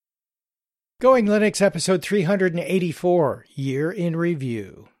Going Linux episode 384, Year in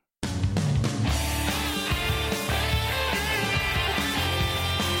Review.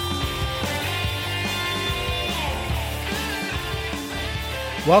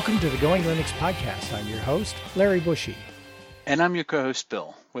 Welcome to the Going Linux podcast. I'm your host, Larry Bushy. And I'm your co-host,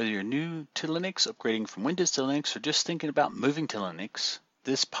 Bill. Whether you're new to Linux, upgrading from Windows to Linux, or just thinking about moving to Linux,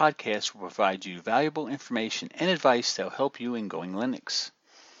 this podcast will provide you valuable information and advice that will help you in Going Linux.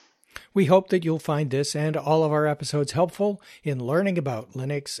 We hope that you'll find this and all of our episodes helpful in learning about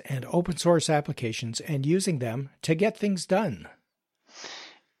Linux and open source applications and using them to get things done.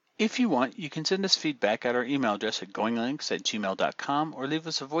 If you want, you can send us feedback at our email address at goinglinux@gmail.com or leave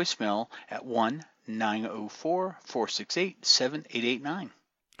us a voicemail at 1-904-468-7889.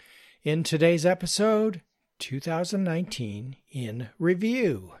 In today's episode, 2019 in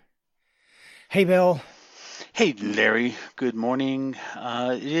Review. Hey, Bill. Hey, Larry. Good morning.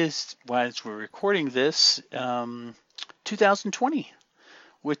 It is, as we're recording this, 2020,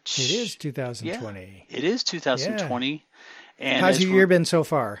 which... It is 2020. Yeah, it is 2020. Yeah. And how's your year been so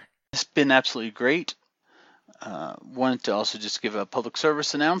far? It's been absolutely great. Wanted to also just give a public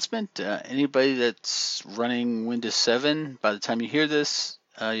service announcement. Anybody that's running Windows 7, by the time you hear this,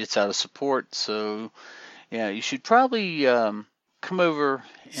 it's out of support. So, yeah, you should probably... come over.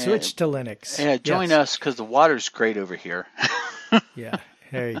 Switch to Linux. Yeah, join us because the water's great over here. Yeah,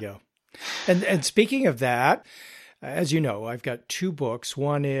 there you go. And speaking of that, as you know, I've got two books.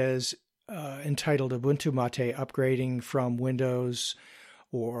 One is entitled Ubuntu Mate Upgrading from Windows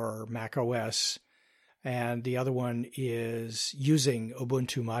or Mac OS. And the other one is Using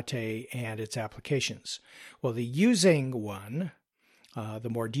Ubuntu Mate and its Applications. Well, the Using one, the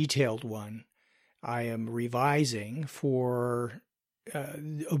more detailed one, I am revising for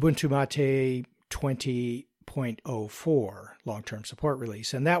Ubuntu Mate 20.04 long-term support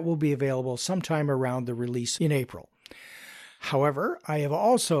release, and that will be available sometime around the release in April. However, I have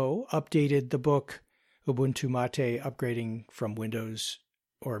also updated the book Ubuntu Mate Upgrading from Windows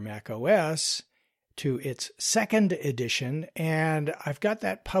or Mac OS to its second edition, and I've got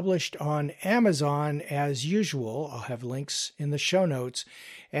that published on Amazon as usual. I'll have links in the show notes.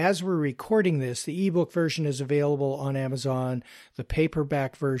 As we're recording this, the ebook version is available on Amazon. The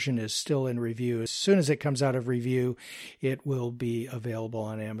paperback version is still in review. As soon as it comes out of review, it will be available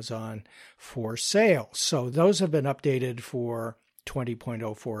on Amazon for sale. So those have been updated for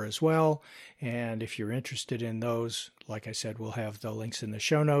 20.04 as well. And if you're interested in those, like I said, we'll have the links in the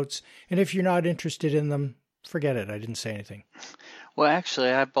show notes. And if you're not interested in them, forget it. I didn't say anything. Well,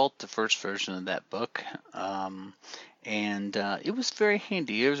 actually, I bought the first version of that book, and it was very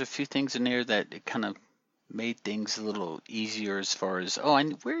handy. There was a few things in there that it kind of made things a little easier as far as,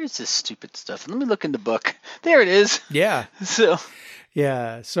 where is this stupid stuff? Let me look in the book. There it is. Yeah.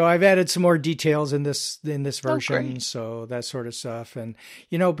 So I've added some more details in this version, so that sort of stuff. And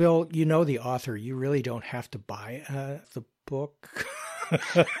Bill, the author. You really don't have to buy the book.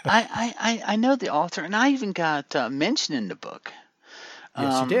 I know the author, and I even got mentioned in the book.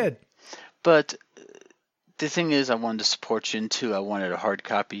 Yes, you did. But the thing is, I wanted to support you, and too, I wanted a hard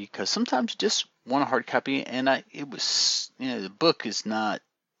copy because sometimes you just want a hard copy, and the book is not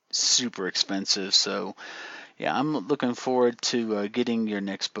super expensive, so. Yeah, I'm looking forward to getting your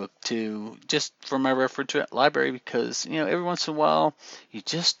next book too, just for my reference library, because every once in a while you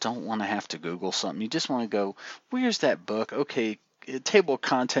just don't want to have to Google something. You just want to go, where's that book? Okay, table of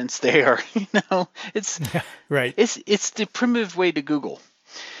contents there. It's right. It's the primitive way to Google.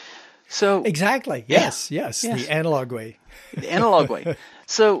 So exactly. Yes. The analog way. The analog way.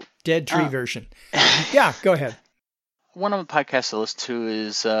 So dead tree version. Yeah, go ahead. One of the podcasts I listen to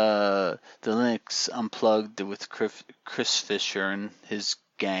is the Linux Unplugged with Chris Fisher and his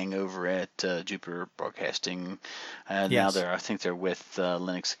gang over at Jupiter Broadcasting. Now I think they're with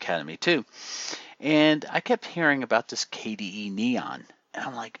Linux Academy too. And I kept hearing about this KDE Neon. And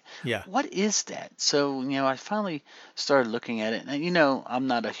I'm like, what is that? So, I finally started looking at it. And, I'm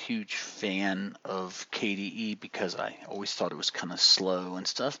not a huge fan of KDE because I always thought it was kind of slow and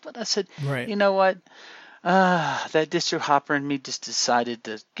stuff. But I said, you know what? That distro hopper in me just decided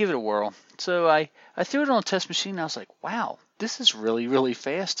to give it a whirl. So I threw it on a test machine. And I was like, wow, this is really, really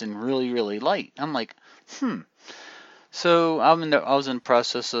fast and really, really light. I'm like, So I was in the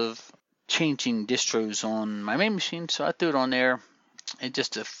process of changing distros on my main machine. So I threw it on there and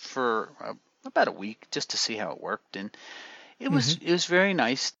for about a week just to see how it worked. And it was very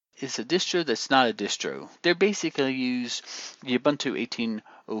nice. It's a distro that's not a distro. They basically use the Ubuntu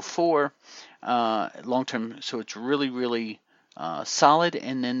 18.04 long term, so it's really, really solid.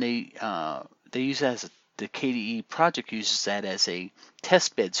 And then they use it as the KDE project uses that as a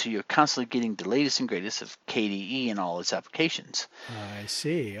test bed, so you're constantly getting the latest and greatest of KDE and all its applications. I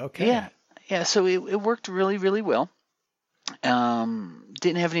see. Okay. Yeah. So it worked really, really well.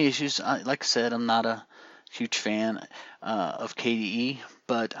 Didn't have any issues. Like I said, I'm not a huge fan of KDE,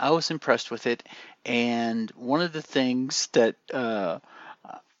 but I was impressed with it. And one of the things that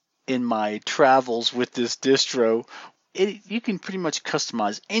in my travels with this distro, you can pretty much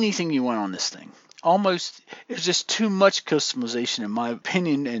customize anything you want on this thing. Almost, it's just too much customization in my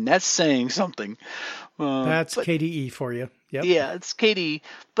opinion, and that's saying something. That's KDE for you. Yep. Yeah, it's KDE.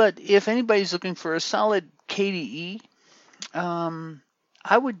 But if anybody's looking for a solid KDE,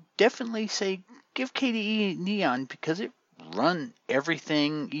 I would definitely say give KDE Neon, because it run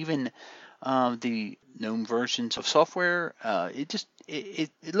everything, even the GNOME versions of software. It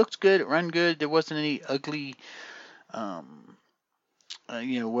looked good, it ran good. There wasn't any ugly, where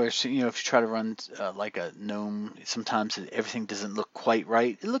if you try to run like a GNOME, sometimes everything doesn't look quite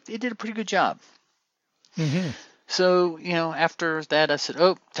right. It did a pretty good job. Mm-hmm. So after that, I said,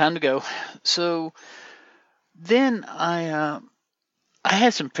 "Oh, time to go." So then I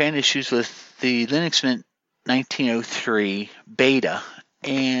had some fan issues with the Linux Mint 1903 beta,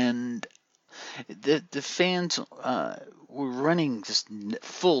 and the fans were running just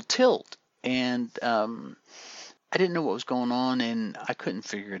full tilt, and I didn't know what was going on, and I couldn't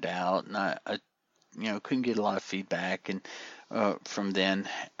figure it out, and I couldn't get a lot of feedback and from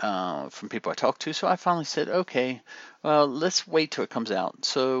people I talked to. So I finally said, okay, well, let's wait till it comes out.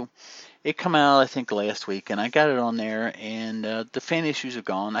 So it came out, I think, last week, and I got it on there, and the fan issues are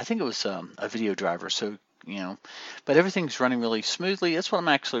gone. I think it was a video driver, so but everything's running really smoothly. That's what I'm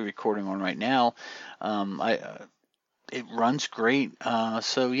actually recording on right now. It runs great.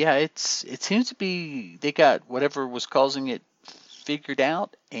 So yeah, it seems to be they got whatever was causing it figured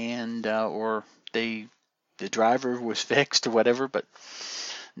out, and or the driver was fixed or whatever. But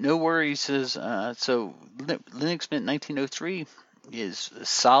no worries. So Linux Mint 1903 is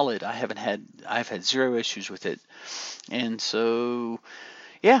solid. I've had zero issues with it, and so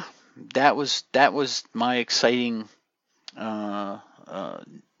yeah, that was my exciting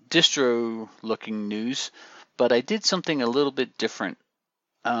distro looking news. But I did something a little bit different.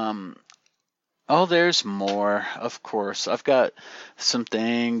 There's more, of course. I've got some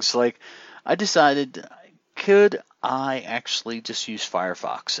things like I decided, could I actually just use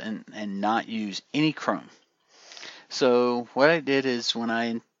Firefox and not use any Chrome? So what I did is when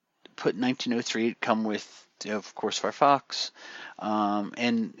I put 1903, it come with, of course, Firefox.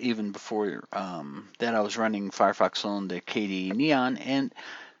 And even before that, I was running Firefox on the KDE Neon, and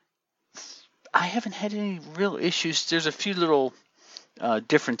I haven't had any real issues. There's a few little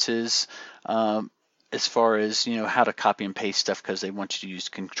differences as far as how to copy and paste stuff, because they want you to use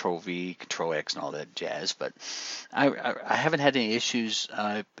Control V, Control X, and all that jazz. But I haven't had any issues.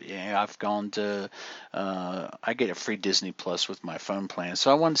 I've gone to I get a free Disney Plus with my phone plan, so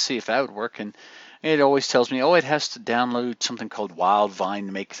I wanted to see if that would work, and it always tells me, it has to download something called Wildvine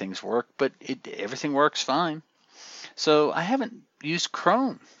to make things work, but everything works fine. So I haven't used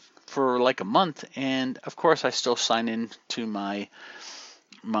Chrome for like a month, and of course I still sign in to my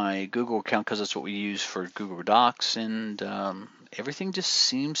Google account, because that's what we use for Google Docs, and everything just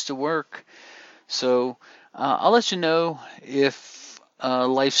seems to work. So I'll let you know if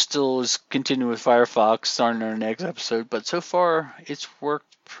life still is continuing with Firefox starting our next episode, but so far it's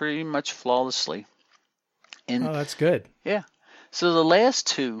worked pretty much flawlessly. And that's good. Yeah. So the last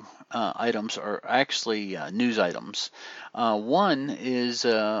two items are actually news items. One is,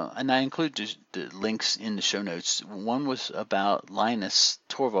 and I include the links in the show notes. One was about Linus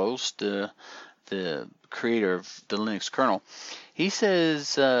Torvalds, the creator of the Linux kernel. He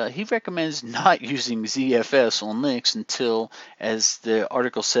says he recommends not using ZFS on Linux until, as the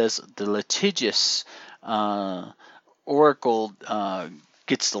article says, the litigious Oracle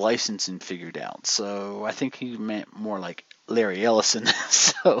gets the licensing figured out. So I think he meant more like Larry Ellison.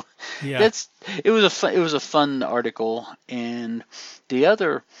 So yeah, it was a fun article. And the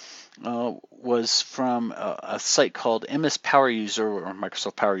other was from a site called MS Power User, or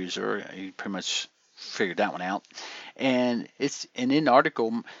Microsoft Power User. You pretty much figured that one out. And in the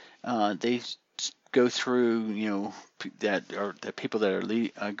article they go through that are the people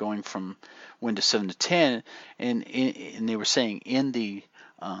that are going from Windows 7 to 10, and they were saying in the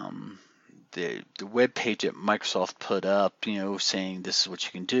web page that Microsoft put up, saying this is what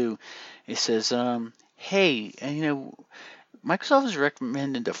you can do. It says, hey, Microsoft is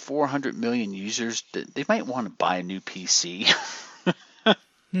recommending to 400 million users that they might want to buy a new PC.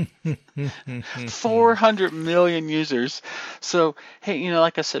 400 million users. So, hey,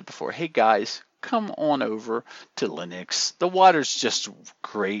 like I said before, hey guys, come on over to Linux. The water's just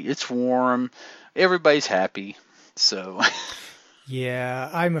great. It's warm. Everybody's happy. So Yeah,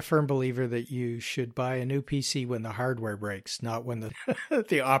 I'm a firm believer that you should buy a new PC when the hardware breaks, not when the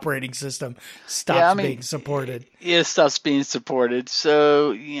the operating system stops being supported. It stops being supported.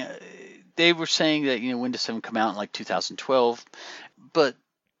 So, they were saying that, Windows 7 come out in like 2012, but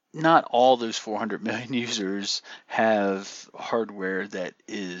not all those 400 million users have hardware that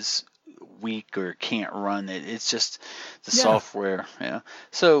is weak or can't run it. It's just the software. Yeah.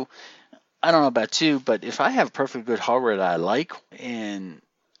 So I don't know about you, but if I have perfectly good hardware that I like and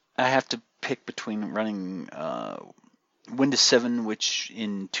I have to pick between running Windows 7, which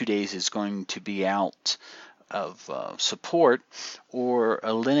in 2 days is going to be out of support, or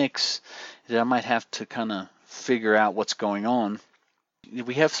a Linux that I might have to kind of figure out what's going on.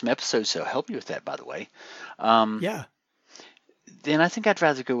 We have some episodes that'll help you with that, by the way. Yeah. Then I think I'd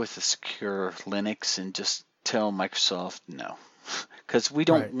rather go with a secure Linux and just tell Microsoft no, because we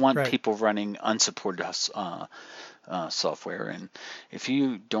don't want people running unsupported software. And if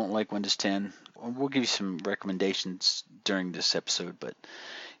you don't like Windows 10, we'll give you some recommendations during this episode, but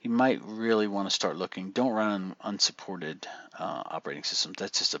you might really want to start looking. Don't run unsupported operating systems.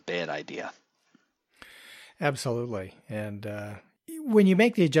 That's just a bad idea. Absolutely. And when you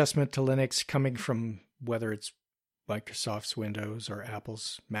make the adjustment to Linux coming from whether it's Microsoft's Windows or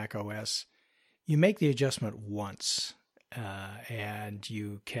Apple's Mac OS, you make the adjustment once and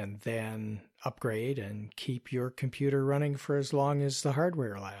you can then upgrade and keep your computer running for as long as the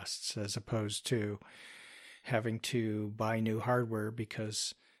hardware lasts, as opposed to having to buy new hardware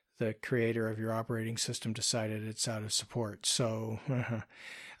because the creator of your operating system decided it's out of support. So,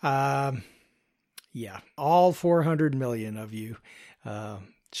 yeah, all 400 million of you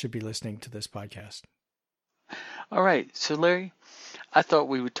should be listening to this podcast. All right. So, Larry, I thought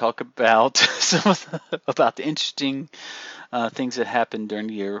we would talk about about the interesting things that happened during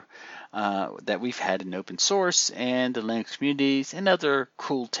the year that we've had in open source and the Linux communities, and other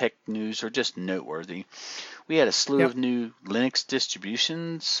cool tech news or just noteworthy. We had a slew of new Linux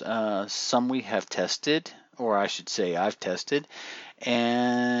distributions. Some we have tested, or I should say I've tested,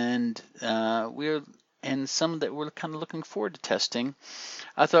 and some that we're kind of looking forward to testing.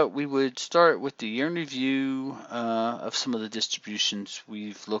 I thought we would start with the year in review of some of the distributions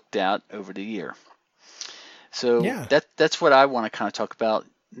we've looked at over the year. So that's what I want to kind of talk about.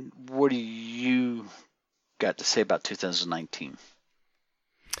 What do you got to say about 2019?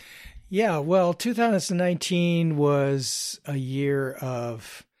 Yeah, well, 2019 was a year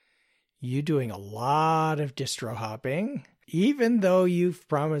of you doing a lot of distro hopping, even though you've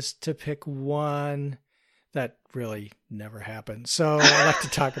promised to pick one that really never happened. So I'd like to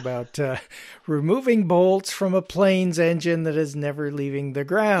talk about removing bolts from a plane's engine that is never leaving the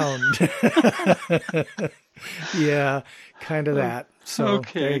ground. Yeah, kind of that. So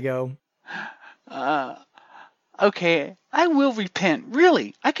there you go. Okay, I will repent.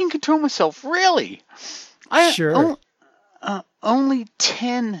 Really, I can control myself. Really, Sure. Only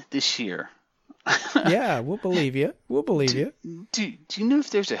 10 this year. Yeah, we'll believe you. We'll believe you. Do you know if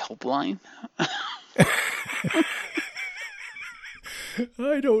there's a helpline?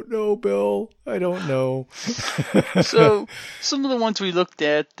 I don't know, Bill. I don't know. So some of the ones we looked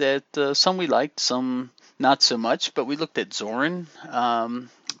at, that some we liked, some not so much, but we looked at Zorin.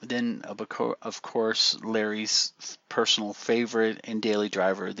 Then, of course, Larry's personal favorite and daily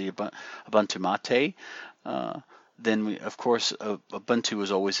driver, the Ubuntu Mate. Then, of course, Ubuntu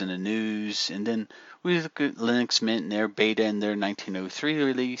was always in the news. And then we looked at Linux Mint and their beta and their 1903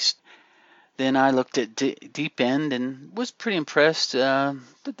 release. Then I looked at Deepend and was pretty impressed,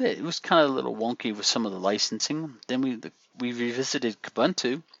 but it was kind of a little wonky with some of the licensing. Then we revisited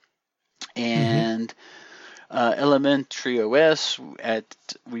Kubuntu and Elementary OS.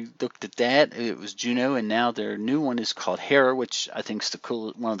 We looked at that. It was Juno, and now their new one is called Hera, which I think is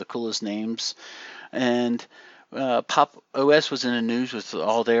one of the coolest names. And Pop! OS was in the news with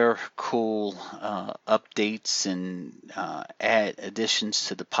all their cool updates and additions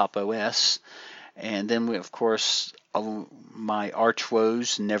to the Pop! OS. And then we, of course, my arch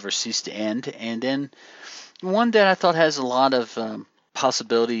woes never cease to end. And then one that I thought has a lot of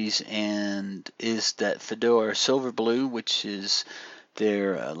possibilities and is that Fedora Silverblue, which is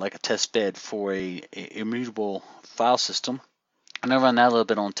their like a test bed for a immutable file system. And I run that a little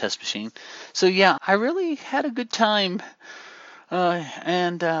bit on Test Machine. So yeah, I really had a good time.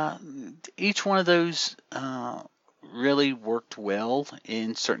 And each one of those really worked well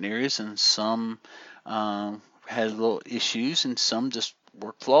in certain areas, and some had little issues, and some just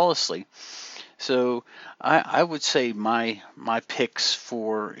worked flawlessly. So I would say my picks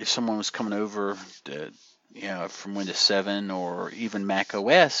for if someone was coming over from Windows 7 or even Mac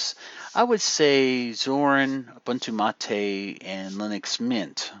OS, I would say Zorin, Ubuntu Mate, and Linux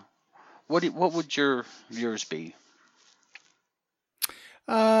Mint. What would yours be?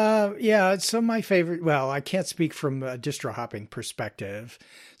 Yeah, so my favorite, well, I can't speak from a distro hopping perspective.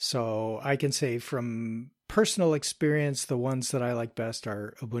 So I can say from personal experience, the ones that I like best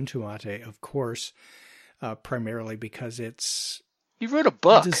are Ubuntu Mate, of course, primarily because it's You wrote a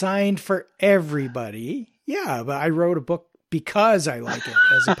book designed for everybody. Yeah, but I wrote a book because I like it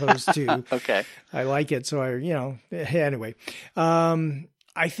as opposed to okay. I like it. So anyway,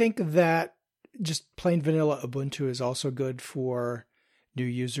 I think that just plain vanilla Ubuntu is also good for new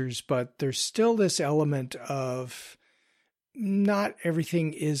users, but there's still this element of not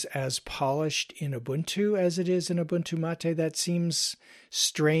everything is as polished in Ubuntu as it is in Ubuntu Mate. That seems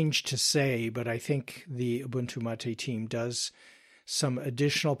strange to say, but I think the Ubuntu Mate team does some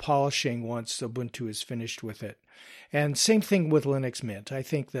additional polishing once Ubuntu is finished with it. And same thing with Linux Mint. I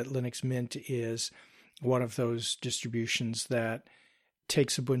think that Linux Mint is one of those distributions that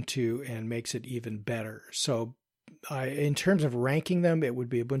takes Ubuntu and makes it even better. So in terms of ranking them, it would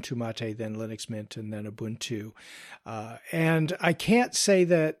be Ubuntu Mate, then Linux Mint, and then Ubuntu. And I can't say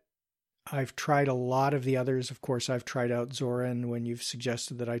that I've tried a lot of the others. Of course, I've tried out Zorin when you've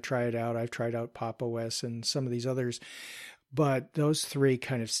suggested that I try it out. I've tried out Pop! OS and some of these others. But those three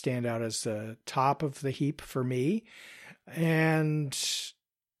kind of stand out as the top of the heap for me. And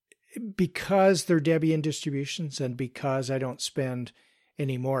because they're Debian distributions and because I don't spend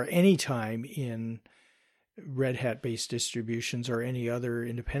any time in Red Hat-based distributions or any other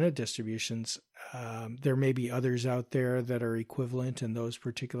independent distributions, there may be others out there that are equivalent in those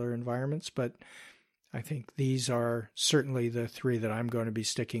particular environments, but I think these are certainly the three that I'm going to be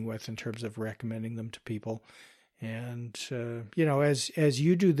sticking with in terms of recommending them to people. And, as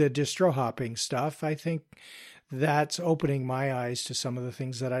you do the distro hopping stuff, I think that's opening my eyes to some of the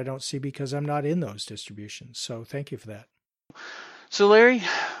things that I don't see because I'm not in those distributions. So thank you for that. So Larry,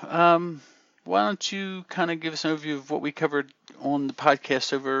 why don't you kind of give us an overview of what we covered on the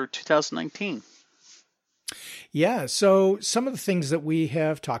podcast over 2019? Yeah, so some of the things that we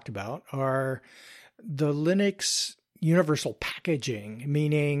have talked about are the Linux universal packaging,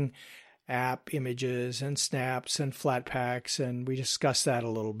 meaning app images and snaps and Flatpaks, and we discussed that a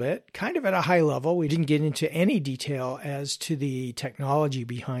little bit, kind of at a high level. We didn't get into any detail as to the technology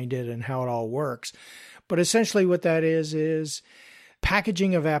behind it and how it all works. But essentially what that is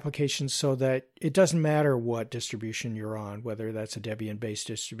packaging of applications so that it doesn't matter what distribution you're on, whether that's a Debian-based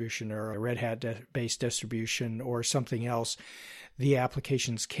distribution or a Red Hat-based distribution or something else, the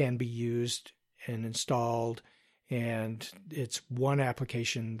applications can be used and installed, and it's one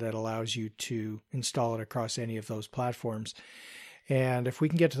application that allows you to install it across any of those platforms. And if we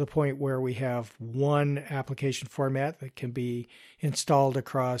can get to the point where we have one application format that can be installed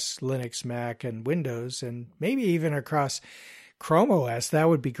across Linux, Mac, and Windows, and maybe even across Chrome OS, that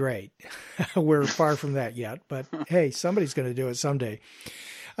would be great. We're far from that yet, but hey, somebody's going to do it someday.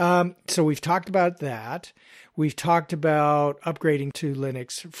 So we've talked about that. We've talked about upgrading to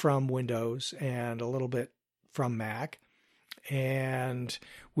Linux from Windows and a little bit from Mac. And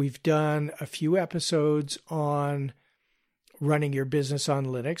we've done a few episodes on running your business on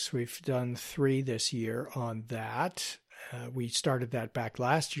Linux. We've done 3 this year on that. We started that back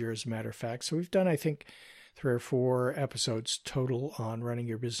last year, as a matter of fact. So we've done, I think, 3 or 4 episodes total on running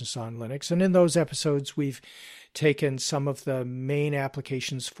your business on Linux. And in those episodes, we've taken some of the main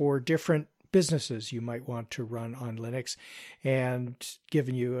applications for different businesses you might want to run on Linux and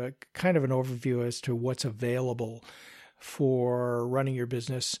given you a kind of an overview as to what's available for running your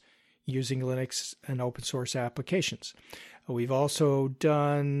business using Linux and open source applications. We've also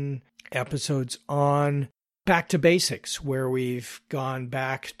done episodes on back to basics, where we've gone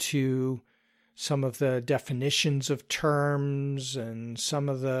back to some of the definitions of terms and some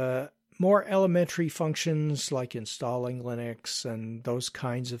of the more elementary functions like installing Linux and those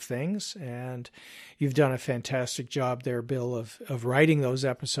kinds of things. And you've done a fantastic job there, Bill, of writing those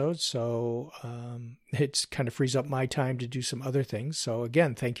episodes. So it kind of frees up my time to do some other things. So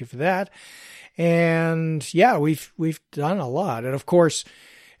again, thank you for that. And yeah, we've done a lot. And of course,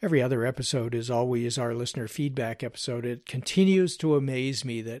 every other episode is always our listener feedback episode. It continues to amaze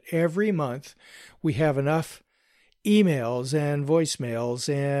me that every month we have enough emails and voicemails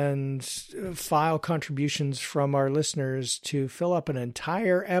and file contributions from our listeners to fill up an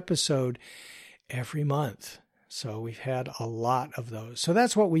entire episode every month. So we've had a lot of those. So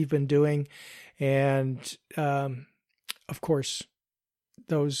that's what we've been doing. And of course,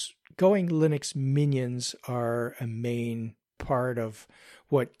 those Going Linux minions are a main part of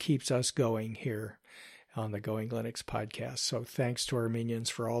what keeps us going here on the Going Linux podcast. So thanks to our minions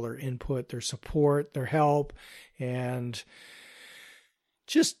for all their input, their support, their help, and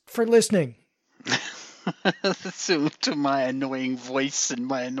just for listening. To my annoying voice and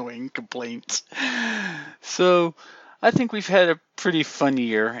my annoying complaints. So I think we've had a pretty fun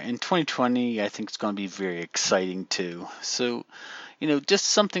year. In 2020, I think it's going to be very exciting too. So, just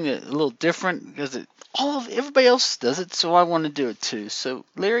something a little different because everybody else does it, so I want to do it too. So,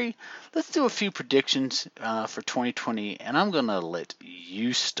 Larry, let's do a few predictions for 2020, and I'm going to let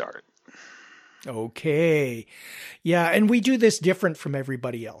you start. Okay. Yeah, and we do this different from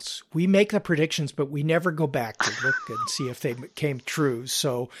everybody else. We make the predictions, but we never go back to look and see if they came true.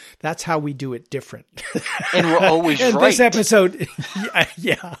 So that's how we do it different. And we're always and right. This episode,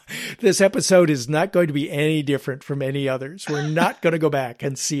 this episode is not going to be any different from any others. We're not going to go back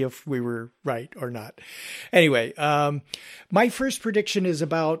and see if we were right or not. Anyway, my first prediction is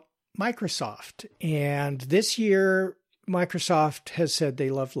about Microsoft. And this year, Microsoft has said they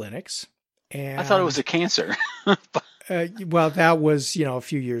love Linux. And, I thought it was a cancer. Well, that was, a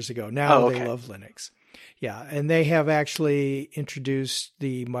few years ago. Now They love Linux. Yeah. And they have actually introduced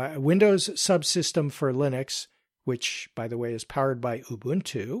the Windows subsystem for Linux, which, by the way, is powered by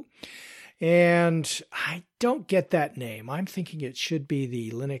Ubuntu. And I don't get that name. I'm thinking it should be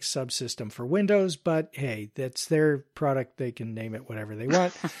the Linux subsystem for Windows, but hey, that's their product. They can name it whatever they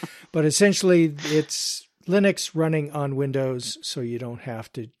want. But essentially, it's Linux running on Windows, so you don't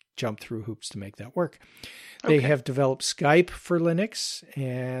have to jump through hoops to make that work. They have developed Skype for Linux,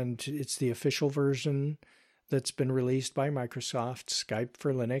 and it's the official version that's been released by Microsoft, Skype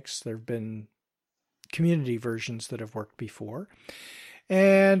for Linux. There have been community versions that have worked before.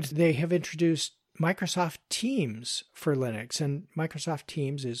 And they have introduced Microsoft Teams for Linux. And Microsoft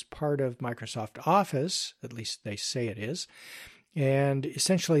Teams is part of Microsoft Office, at least they say it is. And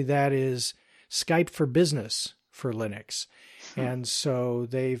essentially that is Skype for Business for Linux. And so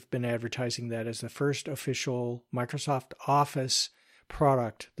they've been advertising that as the first official Microsoft Office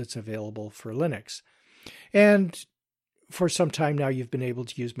product that's available for Linux. And for some time now, you've been able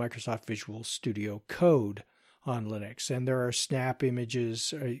to use Microsoft Visual Studio Code on Linux. And there are Snap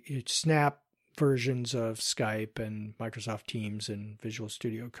images, Snap versions of Skype and Microsoft Teams and Visual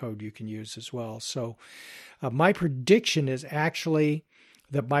Studio Code you can use as well. So my prediction is actually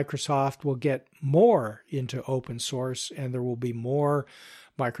that Microsoft will get more into open source and there will be more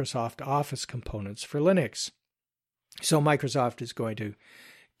Microsoft Office components for Linux. So Microsoft is going to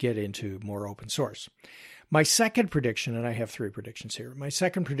get into more open source. My second prediction, and I have three predictions here. My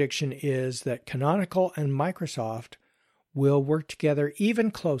second prediction is that Canonical and Microsoft will work together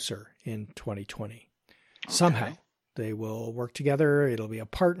even closer in 2020. Okay. Somehow they will work together. It'll be a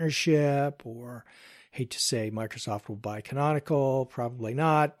partnership, or hate to say Microsoft will buy Canonical, probably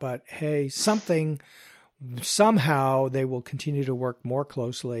not, but hey, somehow they will continue to work more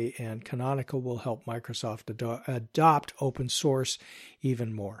closely and Canonical will help Microsoft adopt open source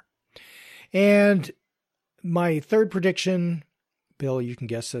even more. And my third prediction, Bill, you can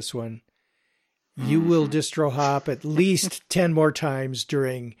guess this one. You will distro hop at least 10 more times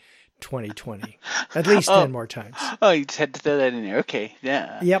during 2020. At least 10 more times. Oh, you just had to throw that in there. Okay.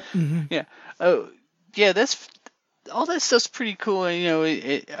 Yeah. Yep. Mm-hmm. Yeah. Oh, yeah, that's all that stuff's pretty cool.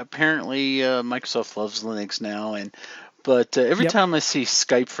 Apparently Microsoft loves Linux now, but every time I see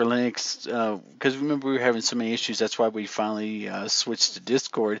Skype for Linux, because remember we were having so many issues, that's why we finally switched to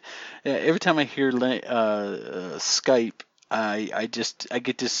Discord. Every time I hear Skype, I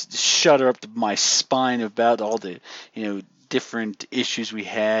get this shudder up my spine about all the different issues we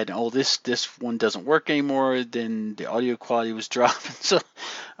had. Oh, this one doesn't work anymore. Then the audio quality was dropping. So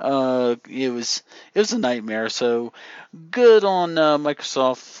it was a nightmare. So good on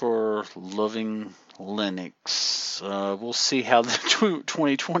Microsoft for loving Linux. We'll see how the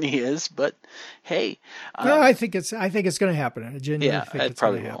 2020 is, but hey, no, I think it's going to happen. I genuinely think it's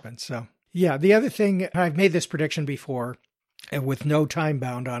going to happen. So yeah, the other thing, I've made this prediction before, and with no time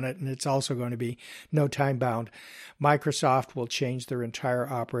bound on it, and it's also going to be no time bound, Microsoft will change their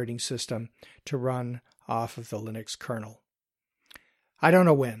entire operating system to run off of the Linux kernel. I don't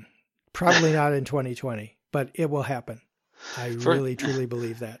know when. Probably not in 2020, but it will happen. I really, truly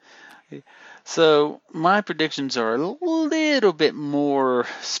believe that. So my predictions are a little bit more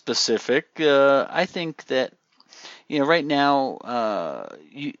specific. I think that right now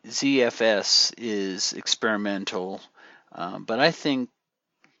ZFS is experimental. But I think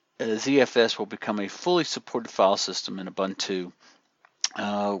ZFS will become a fully supported file system in Ubuntu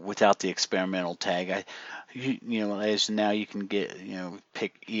without the experimental tag. As now you can get,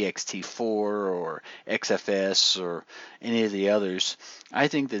 pick ext4 or XFS or any of the others. I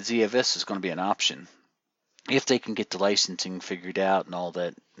think that ZFS is going to be an option if they can get the licensing figured out and all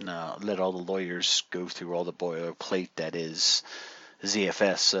that. Let all the lawyers go through all the boilerplate that is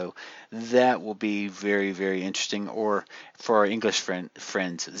ZFS. So that will be very, very interesting. Or for our English friends,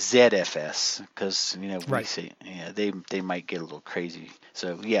 ZFS, because we say they might get a little crazy.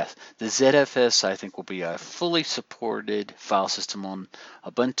 So yes, the ZFS I think will be a fully supported file system on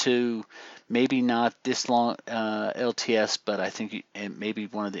Ubuntu. Maybe not this long LTS, but I think it may be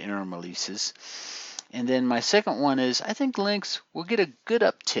one of the interim releases. And then my second one is I think Linux will get a good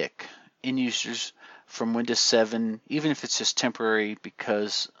uptick in users from Windows 7, even if it's just temporary,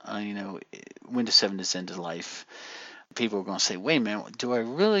 because Windows 7 is end of life. People are going to say, wait a minute, do I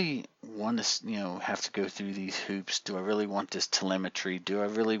really want to have to go through these hoops? Do I really want this telemetry? Do I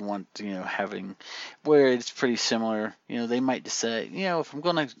really want having where it's pretty similar? They might decide, if I'm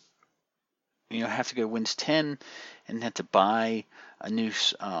going to have to go Windows 10 and have to buy a new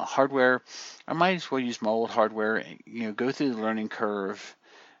hardware, I might as well use my old hardware, go through the learning curve.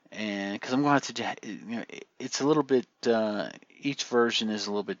 And because I'm going to have to, it's a little bit, each version is a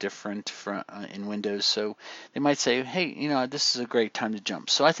little bit different in Windows. So they might say, hey, this is a great time to jump.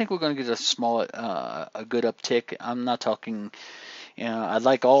 So I think we're going to get a good uptick. I'm not talking, I'd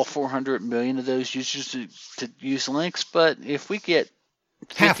like all 400 million of those users to use Linux, but if we get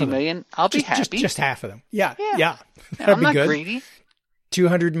 50 million, I'll be happy. Just half of them. Yeah. I'm not greedy.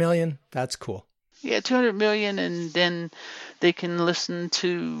 200 million, that's cool. Yeah, 200 million, and then they can listen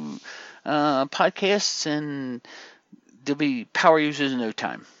to podcasts, and they'll be power users in no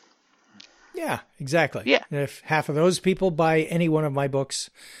time. Yeah, exactly. Yeah. And if half of those people buy any one of my books,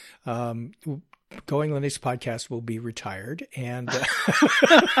 Going Linux Podcast will be retired. And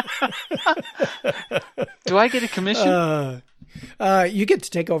do I get a commission? You get to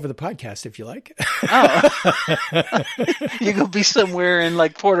take over the podcast if you like. Oh. You're going to be somewhere in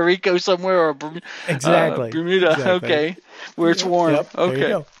like Puerto Rico somewhere or exactly. Bermuda. Exactly. Okay. Where it's warm. Yep, okay. There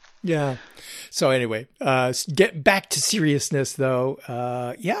you go. Yeah. So anyway, get back to seriousness though.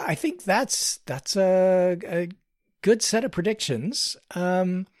 I think that's a good set of predictions.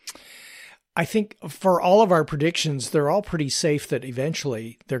 I think for all of our predictions, they're all pretty safe that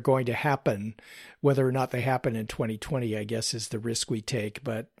eventually they're going to happen. Whether or not they happen in 2020, I guess, is the risk we take.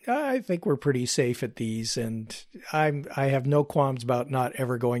 But I think we're pretty safe at these, and I have no qualms about not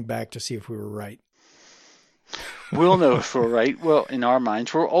ever going back to see if we were right. We'll know if we're right. Well, in our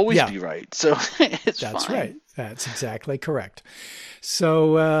minds, we'll always be right. So it's That's fine. Right. That's exactly correct.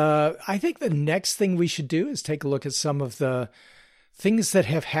 So I think the next thing we should do is take a look at some of the things that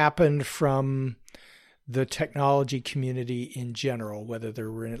have happened from the technology community in general, whether they're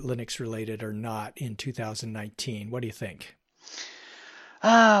Linux related or not, in 2019. What do you think?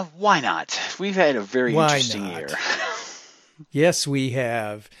 Why not? We've had a very interesting year. Yes, we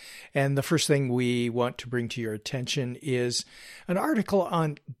have. And the first thing we want to bring to your attention is an article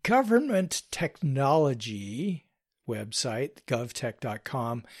on government technology website,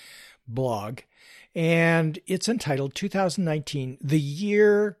 govtech.com blog. And it's entitled 2019, the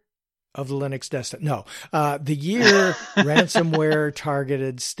year of the Linux desktop. No, the year ransomware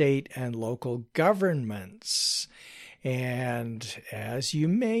targeted state and local governments. And as you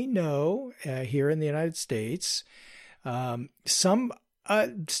may know, here in the United States, some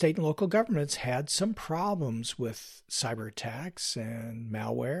state and local governments had some problems with cyber attacks and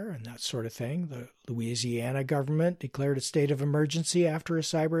malware and that sort of thing. The Louisiana government declared a state of emergency after a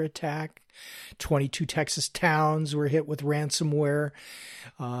cyber attack. 22 Texas towns were hit with ransomware,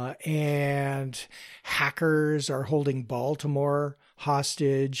 and hackers are holding Baltimore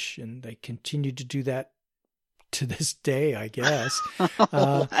hostage, and they continue to do that to this day, I guess.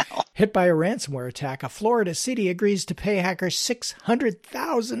 Wow. Hit by a ransomware attack, a Florida city agrees to pay hackers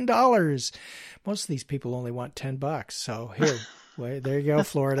 $600,000. Most of these people only want $10. So here, there you go,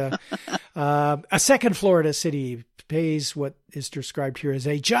 Florida. A second Florida city pays what is described here as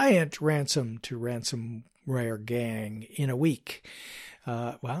a giant ransom to ransomware gang in a week.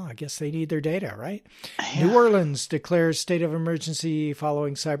 Well, I guess they need their data, right? Yeah. New Orleans declares state of emergency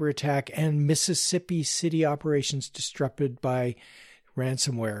following cyber attack, and Mississippi city operations disrupted by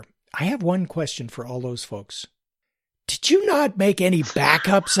ransomware. I have one question for all those folks. Did you not make any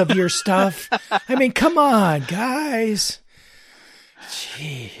backups of your stuff? I mean, come on, guys.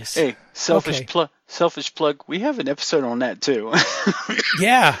 Jeez. Hey, selfish plug. We have an episode on that too.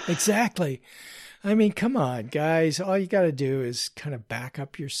 Yeah, exactly. I mean, come on, guys. All you got to do is kind of back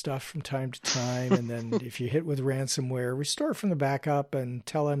up your stuff from time to time. And then if you hit with ransomware, restore from the backup and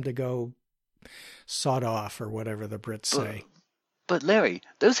tell them to go sawed off or whatever the Brits say. But Larry,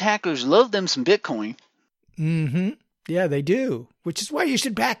 those hackers love them some Bitcoin. Mm-hmm. Yeah, they do, which is why you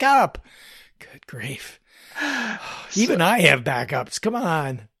should back up. Good grief. Even I have backups. Come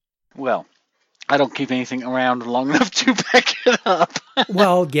on. Well, I don't keep anything around long enough to back it up.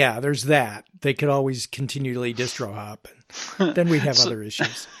 Well, yeah, there's that. They could always continually distro hop, and then we'd have other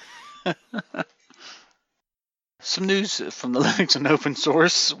issues. Some news from the Linux and open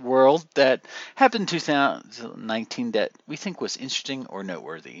source world that happened in 2019 that we think was interesting or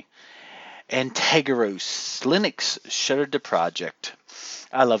noteworthy. Antergos, Linux shuttered the project.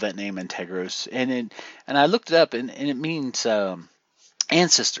 I love that name, Antergos. And I looked it up, and it means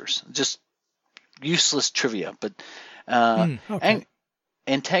ancestors, just useless trivia. But okay.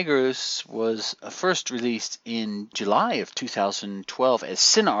 Antergos was first released in July of 2012 as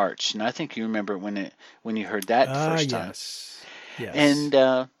CineArch, and I think you remember when you heard that the first time. Yes. Yes.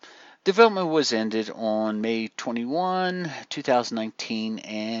 And development was ended on May 21, 2019,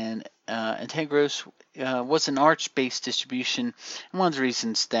 and Antergos was an Arch-based distribution. And one of the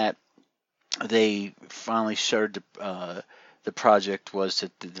reasons that they finally shuttered the project was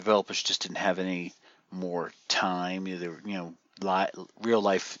that the developers just didn't have any more time. Real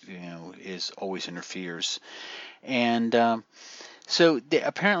life, is always interferes, and so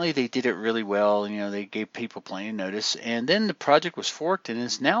apparently they did it really well. They gave people plenty of notice, and then the project was forked and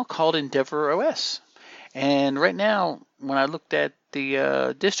is now called Endeavor OS. And right now, when I looked at the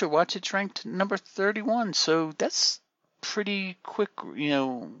DistroWatch, it's ranked number 31. So that's pretty quick,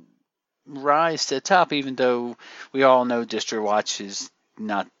 rise to the top. Even though we all know DistroWatch is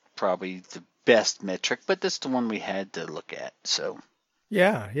not probably the best metric, but that's the one we had to look at. So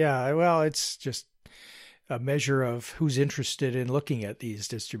yeah. Well, it's just a measure of who's interested in looking at these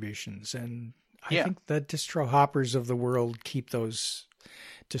distributions, and I think the distro hoppers of the world keep those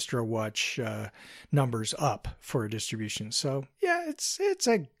DistroWatch numbers up for a distribution. So yeah, it's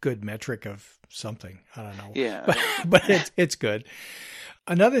a good metric of something. I don't know. Yeah, but it's good.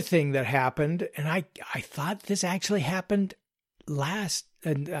 Another thing that happened, and I thought this actually happened last,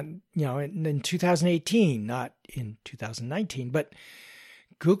 in 2018, not in 2019, but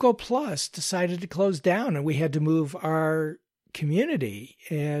Google Plus decided to close down, and we had to move our community,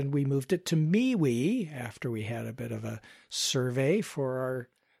 and we moved it to MeWe after we had a bit of a survey for our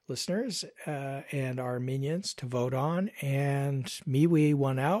listeners and our minions to vote on, and MeWe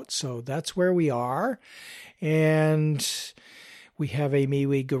won out. So that's where we are. And we have a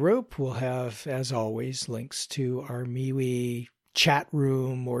MeWe group. We'll have, as always, links to our MeWe chat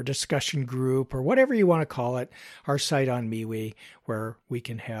room or discussion group or whatever you want to call it, our site on MeWe, where we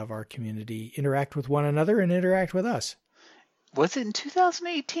can have our community interact with one another and interact with us. Was it in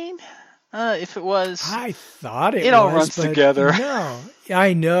 2018? If it was, I thought it all runs together.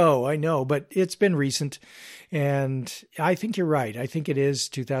 No, I know, but it's been recent, and I think you're right. I think it is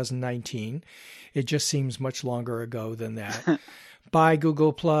 2019. It just seems much longer ago than that. Bye,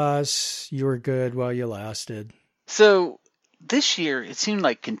 Google Plus. You were good while you lasted. So this year, it seemed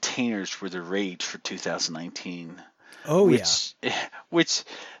like containers were the rage for 2019. Oh, which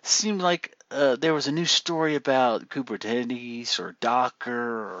seemed like there was a new story about Kubernetes or Docker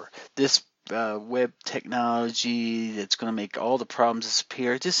or this web technology that's going to make all the problems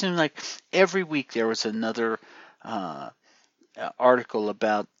disappear. It just seemed like every week there was another article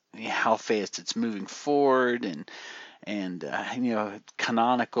about how fast it's moving forward, and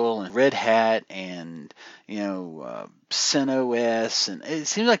Canonical and Red Hat and CentOS, and it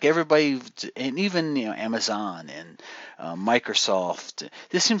seems like everybody, and even Amazon and Microsoft.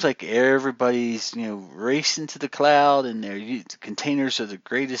 This seems like everybody's racing to the cloud, and their containers are the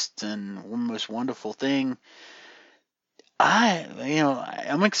greatest and most wonderful thing.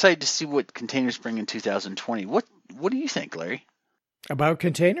 I'm excited to see what containers bring in 2020. What do you think, Larry? About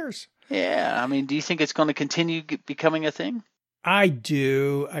containers? Yeah, I mean, do you think it's going to continue becoming a thing? I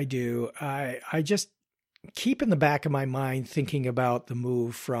do. I just keep in the back of my mind thinking about the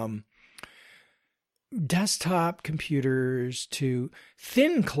move from desktop computers to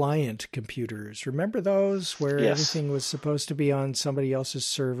thin client computers. Remember those where everything was supposed to be on somebody else's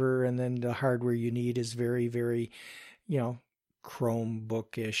server, and then the hardware you need is very, very,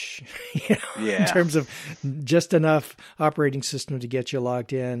 Chromebook-ish, Yeah. in terms of just enough operating system to get you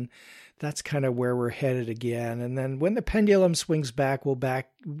logged in. That's kind of where we're headed again. And then when the pendulum swings back,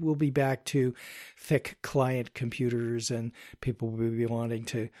 we'll be back to thick client computers, and people will be wanting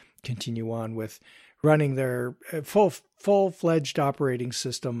to continue on with running their full-fledged operating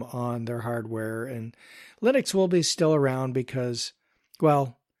system on their hardware. And Linux will be still around because,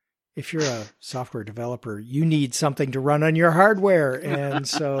 well, if you're a software developer, you need something to run on your hardware. And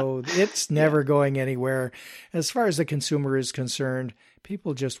so it's never going anywhere. As far as the consumer is concerned,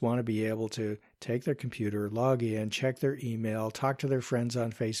 people just want to be able to take their computer, log in, check their email, talk to their friends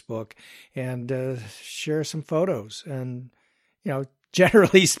on Facebook, and share some photos. And,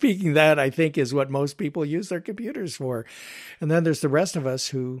 generally speaking, that I think is what most people use their computers for. And then there's the rest of us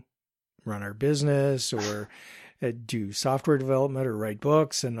who run our business or do software development or write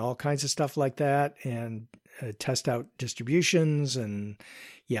books and all kinds of stuff like that, and test out distributions. And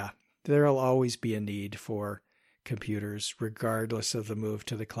there'll always be a need for computers regardless of the move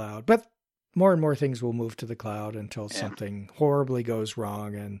to the cloud. But more and more things will move to the cloud until something horribly goes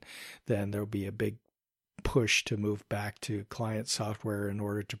wrong, and then there'll be a big push to move back to client software in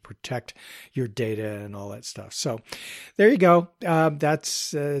order to protect your data and all that stuff. So there you go.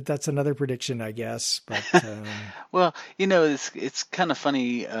 That's another prediction, I guess. But well, it's kind of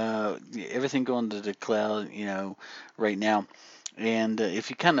funny. Everything going to the cloud, right now. And if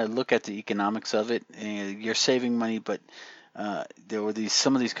you kind of look at the economics of it, you're saving money, but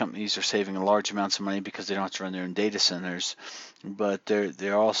some of these companies are saving large amounts of money because they don't have to run their own data centers, but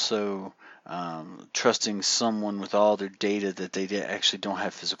they're also trusting someone with all their data that they actually don't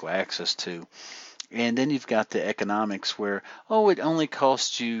have physical access to. And then you've got the economics where, it only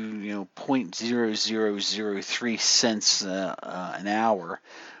costs you, 0.0003 cents an hour.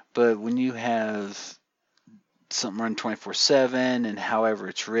 But when you have something run 24/7 and however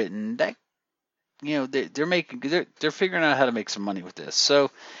it's written, that they're figuring out how to make some money with this.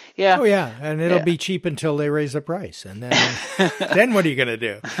 So yeah. Oh yeah, and it'll be cheap until they raise the price, and then then what are you going to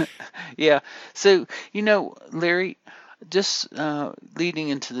do? Yeah. So Larry, just leading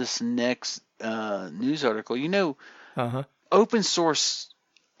into this next news article, open source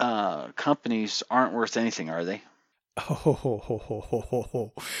companies aren't worth anything, are they?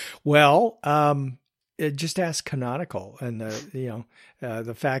 Well, just ask Canonical, and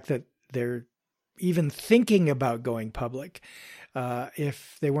the fact that they're even thinking about going public.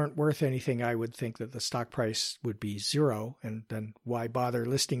 If they weren't worth anything, I would think that the stock price would be zero, and then why bother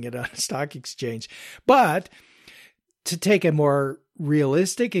listing it on a stock exchange? But to take a more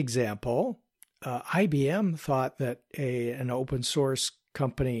realistic example, IBM thought that an open source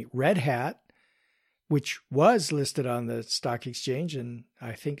company, Red Hat, which was listed on the stock exchange and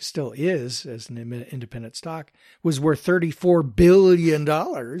I think still is as an independent stock, was worth $34 billion.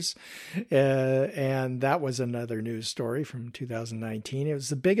 And that was another news story from 2019. It was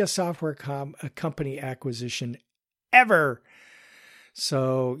the biggest software company acquisition ever.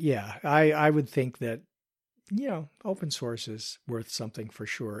 So, I would think that, open source is worth something for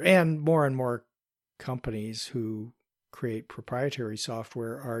sure. And more companies who create proprietary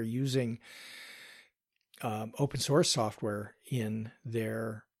software are using open source software in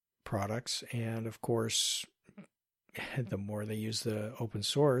their products. And of course, the more they use the open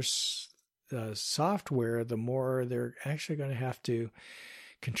source software, the more they're actually going to have to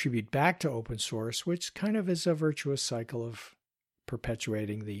contribute back to open source, which kind of is a virtuous cycle of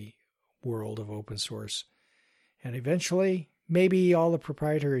perpetuating the world of open source. And eventually, maybe all the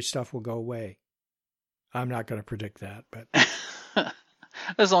proprietary stuff will go away. I'm not going to predict that, but...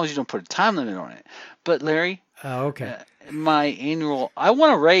 As long as you don't put a time limit on it. But Larry, okay. I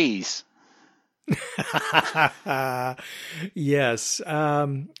want a raise. Yes.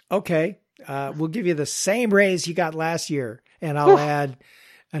 Okay. We'll give you the same raise you got last year, and I'll add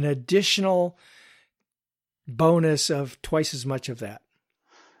an additional bonus of twice as much of that.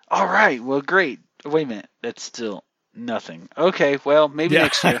 All right. Well, great. Wait a minute. That's still nothing. Okay. Well, maybe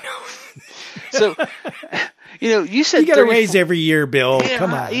next year. So, you said you get a raise every year, Bill. Yeah,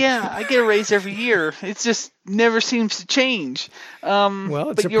 come on. Yeah, I get a raise every year. It just never seems to change.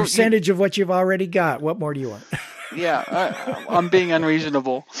 Well, it's a percentage of what you've already got. What more do you want? Yeah, I'm being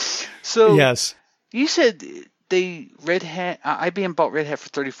unreasonable. So yes, you said IBM bought Red Hat for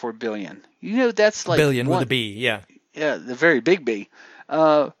 $34 billion. That's like billion with a B. Yeah. Yeah, the very big B.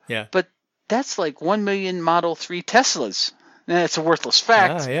 Yeah. But that's like 1 million Model 3 Teslas. Now, it's a worthless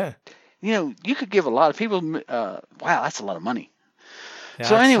fact. Yeah. You could give a lot of people, wow, that's a lot of money. That's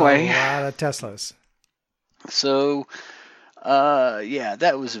so anyway. a lot of Teslas. So, Yeah,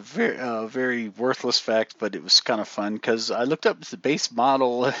 that was a very worthless fact, but it was kind of fun because I looked up the base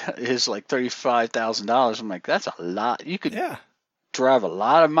model is like $35,000. I'm like, that's a lot. You could drive a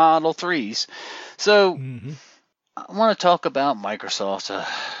lot of Model 3s. So I want to talk about Microsoft.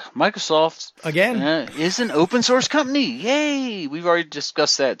 Microsoft again is an open source company. Yay! We've already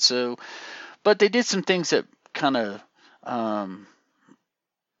discussed that. So, but they did some things that kind of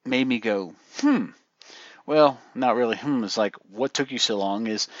made me go, Well, not really. It's like, what took you so long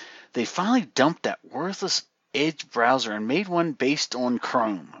is they finally dumped that worthless Edge browser and made one based on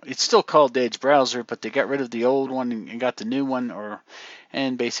Chrome. It's still called the Edge browser, but they got rid of the old one and got the new one,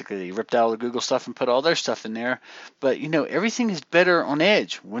 and basically they ripped out all the Google stuff and put all their stuff in there. But, everything is better on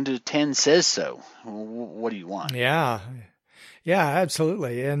Edge. Windows 10 says so. What do you want? Yeah,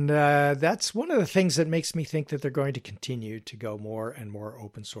 absolutely. And that's one of the things that makes me think that they're going to continue to go more and more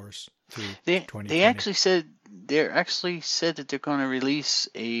open source through 2020. They actually said that they're going to release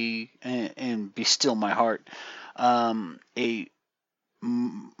and be still my heart, a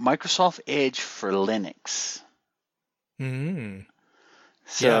Microsoft Edge for Linux.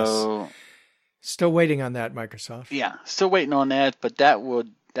 So yes. Still waiting on that, Microsoft. Yeah, still waiting on that, but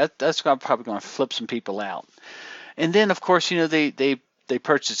that's probably going to flip some people out. And then, of course, they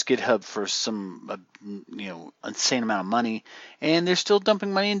purchased GitHub for some, insane amount of money, and they're still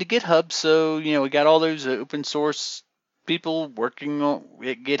dumping money into GitHub. So, we got all those open source people working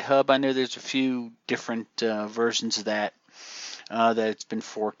at GitHub. I know there's a few different versions of that it's been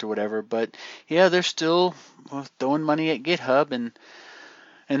forked or whatever, but yeah, they're still throwing money at GitHub. And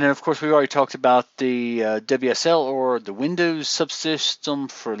then, of course, we already talked about the WSL, or the Windows Subsystem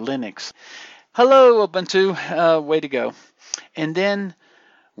for Linux. Hello, Ubuntu. Way to go. And then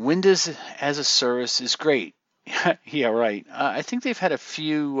Windows as a service is great. Yeah, right. I think they've had a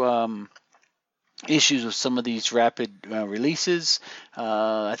few issues with some of these rapid releases.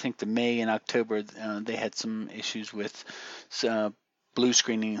 I think the May and October, they had some issues with blue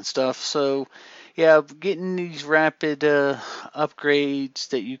screening and stuff. So, yeah, getting these rapid upgrades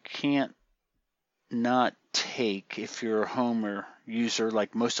that you can't not take if you're a home user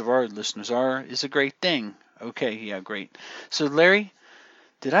like most of our listeners are is a great thing. Okay, yeah, great. So, Larry,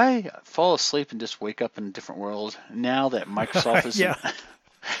 did I fall asleep and just wake up in a different world now that Microsoft is? Yeah,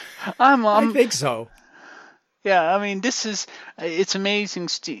 I think so. Yeah, I mean, it's amazing.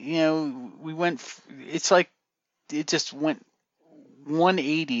 We went. It's like it just went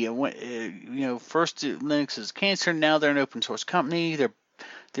 180. First Linux is cancer. Now they're an open source company.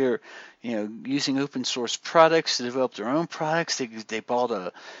 They're using open source products to develop their own products. They bought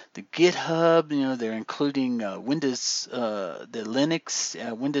the GitHub. They're including Windows, the Linux,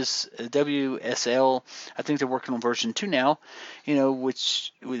 Windows WSL. I think they're working on version 2 now.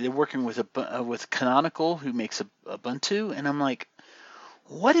 Which they're working with Canonical, who makes Ubuntu, and I'm like,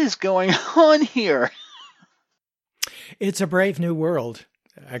 what is going on here? It's a brave new world.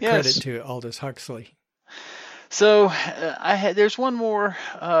 Credit to Aldous Huxley. So there's one more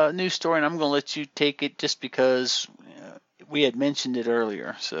news story, and I'm going to let you take it just because we had mentioned it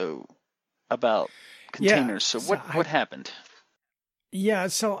earlier. So about containers. So what happened? Yeah,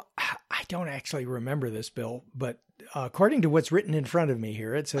 so I don't actually remember this, Bill, but according to what's written in front of me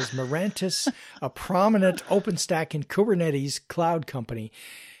here, it says Mirantis, a prominent OpenStack and Kubernetes cloud company,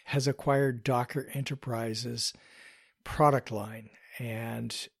 has acquired Docker Enterprises product line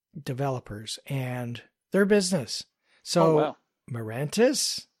and developers and their business. So, wow.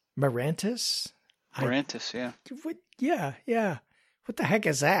 Mirantis? Yeah. Yeah. What the heck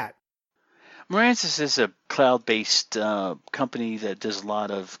is that? Mirantis is a cloud-based company that does a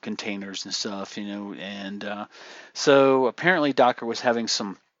lot of containers and stuff, and so apparently Docker was having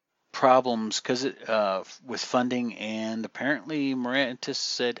some problems with funding, and apparently Mirantis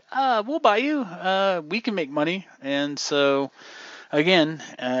said, we'll buy you. We can make money. And so again,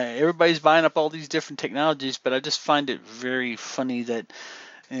 everybody's buying up all these different technologies, but I just find it very funny that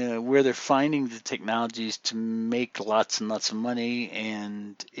where they're finding the technologies to make lots and lots of money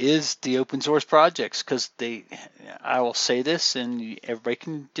and is the open source projects, because I will say this and everybody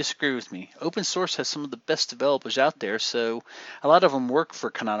can disagree with me. Open source has some of the best developers out there, so a lot of them work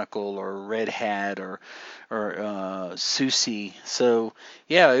for Canonical or Red Hat or SUSE. So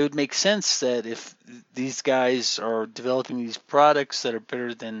yeah, it would make sense that if these guys are developing these products that are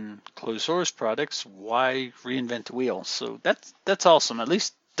better than closed source products, why reinvent the wheel? So that's awesome. At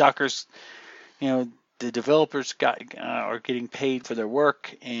least Docker's, the developers are getting paid for their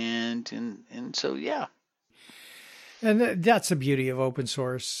work, and so yeah. And that's the beauty of open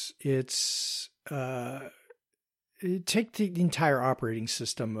source. It's take the entire operating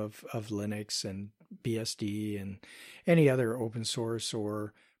system of Linux and BSD and any other open source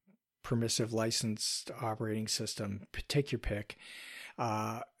or permissive licensed operating system, take your pick.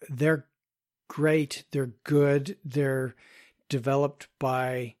 They're great. They're good. They're developed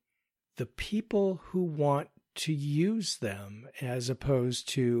by the people who want to use them, as opposed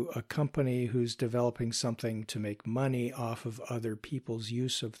to a company who's developing something to make money off of other people's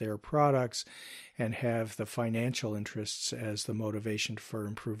use of their products and have the financial interests as the motivation for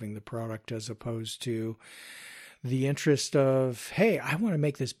improving the product, as opposed to the interest of, hey, I want to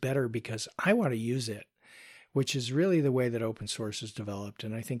make this better because I want to use it, which is really the way that open source is developed.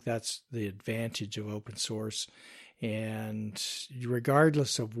 And I think that's the advantage of open source. And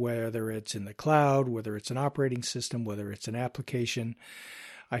regardless of whether it's in the cloud, whether it's an operating system, whether it's an application,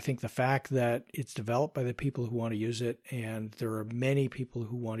 I think the fact that it's developed by the people who want to use it, and there are many people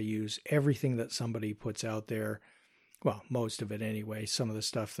who want to use everything that somebody puts out there, well, most of it anyway. Some of the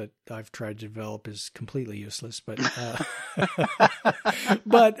stuff that I've tried to develop is completely useless, but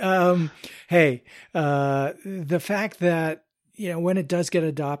hey, the fact that, when it does get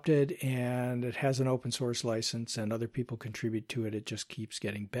adopted and it has an open source license and other people contribute to it, it just keeps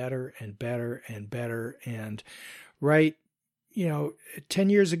getting better and better and better. And 10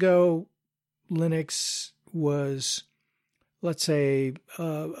 years ago, Linux was, let's say,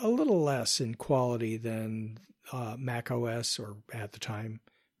 a little less in quality than Mac OS, or at the time,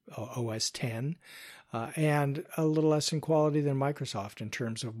 OS 10, and a little less in quality than Microsoft in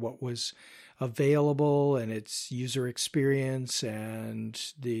terms of what was available and its user experience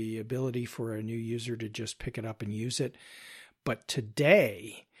and the ability for a new user to just pick it up and use it. But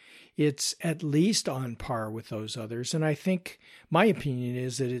today, it's at least on par with those others. And I think my opinion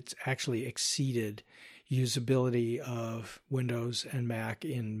is that it's actually exceeded usability of Windows and Mac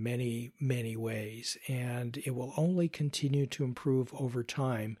in many, many ways. And it will only continue to improve over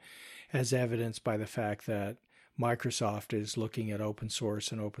time, as evidenced by the fact that Microsoft is looking at open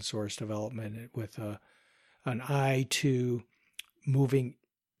source and open source development with an eye to moving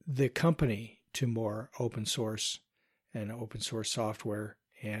the company to more open source and open source software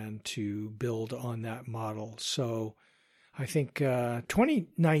and to build on that model. So I think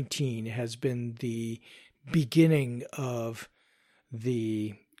 2019 has been the beginning of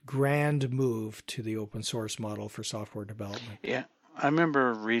the grand move to the open source model for software development. Yeah, I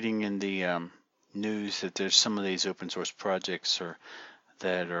remember reading in the news that there's some of these open source projects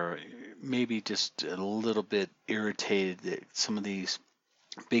that are maybe just a little bit irritated that some of these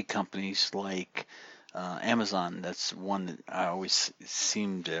big companies like Amazon, that's one that I always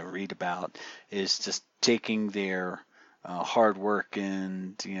seem to read about, is just taking their hard work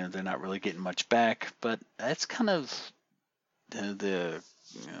and they're not really getting much back. But that's kind of the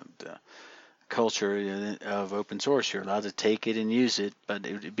culture of open source. You're allowed to take it and use it, but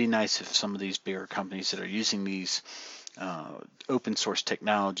it would be nice if some of these bigger companies that are using these open source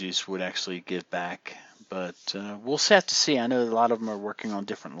technologies would actually give back. But we'll have to see. I know a lot of them are working on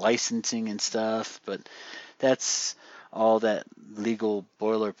different licensing and stuff, but that's all that legal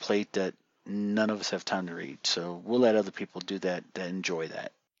boilerplate that none of us have time to read. So we'll let other people do that enjoy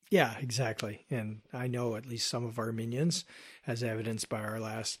that. Yeah, exactly. And I know at least some of our minions, as evidenced by our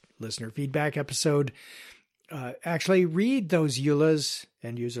last listener feedback episode, actually read those EULAs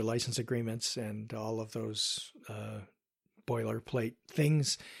and user license agreements and all of those boilerplate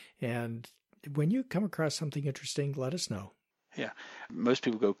things. And when you come across something interesting, let us know. Yeah. Most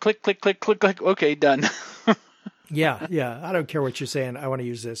people go click, click, click, click, click. Okay, done. Yeah. I don't care what you're saying. I want to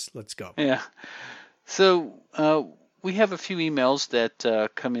use this. Let's go. Yeah. So we have a few emails that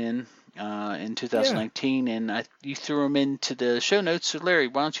come in 2019, and you threw them into the show notes. So, Larry,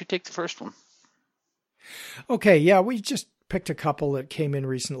 why don't you take the first one? Okay. Yeah, we just picked a couple that came in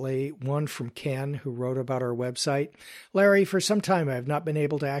recently. One from Ken, who wrote about our website. Larry, for some time I have not been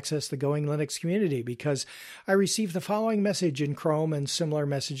able to access the Going Linux community because I received the following message in Chrome and similar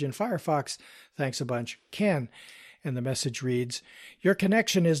message in Firefox. Thanks a bunch, Ken. And the message reads, "Your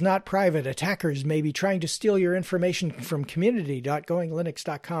connection is not private. Attackers may be trying to steal your information from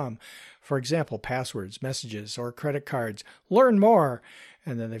community.goinglinux.com. For example, passwords, messages, or credit cards. Learn more."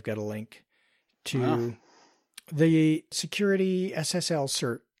 And then they've got a link to the security SSL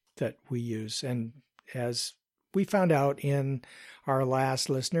cert that we use. And as we found out in our last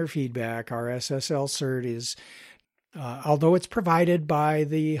listener feedback, our SSL cert is, although it's provided by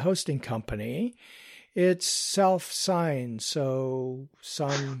the hosting company, it's self-signed. So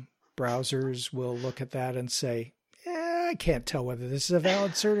some browsers will look at that and say, I can't tell whether this is a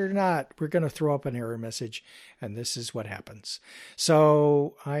valid cert or not. We're going to throw up an error message, and this is what happens.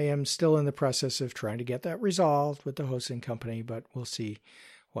 So I am still in the process of trying to get that resolved with the hosting company, but we'll see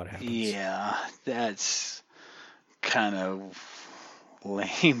what happens. Yeah, that's kind of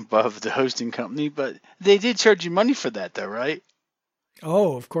lame of the hosting company, but they did charge you money for that, though, right?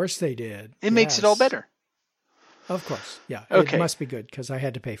 Oh, of course they did. It makes it all better. Of course. Yeah. Okay. It must be good because I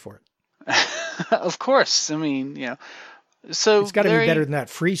had to pay for it. Of course. I mean, so it's got to be better than that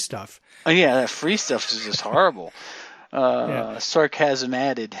free stuff. Oh, yeah, that free stuff is just horrible. Sarcasm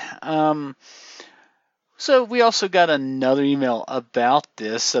added. So we also got another email about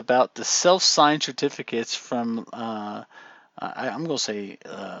the self-signed certificates from, I'm going to say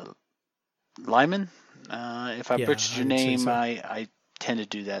Lyman. If I butchered your name, so. I tend to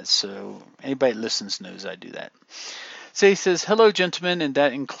do that. So anybody that listens knows I do that. So he says, hello, gentlemen, and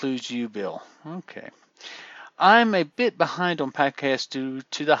that includes you, Bill. Okay. I'm a bit behind on podcasts due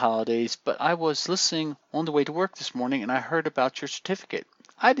to the holidays, but I was listening on the way to work this morning and I heard about your certificate.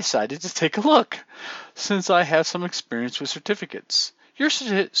 I decided to take a look, since I have some experience with certificates. Your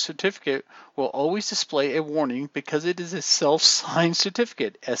certificate will always display a warning because it is a self-signed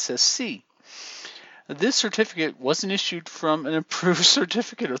certificate, SSC. This certificate wasn't issued from an approved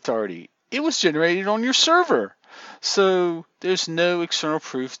certificate authority. It was generated on your server. So there's no external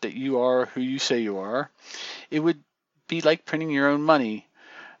proof that you are who you say you are. It would be like printing your own money.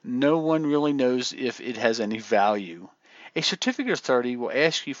 No one really knows if it has any value. A certificate authority will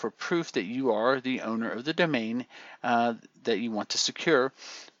ask you for proof that you are the owner of the domain that you want to secure,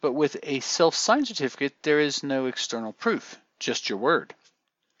 but with a self-signed certificate, there is no external proof, just your word,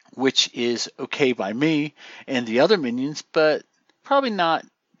 which is okay by me and the other minions, but probably not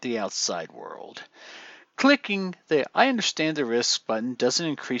the outside world. Clicking the I understand the risks button doesn't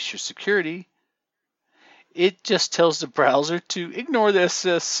increase your security. It just tells the browser to ignore the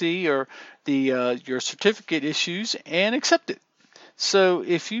SSC or your certificate issues and accept it. So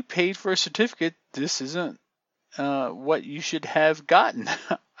if you paid for a certificate, this isn't what you should have gotten.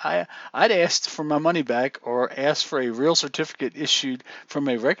 I'd asked for my money back or asked for a real certificate issued from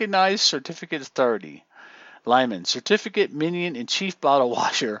a recognized certificate authority. Lyman, certificate minion and chief bottle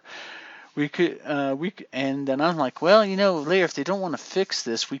washer. And then I'm like, well, later if they don't want to fix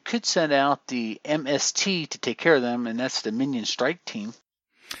this, we could send out the MST to take care of them, and that's the Minion Strike Team.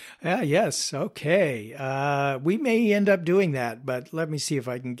 Yes, okay. We may end up doing that, but let me see if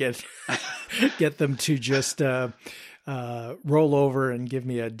I can get them to just roll over and give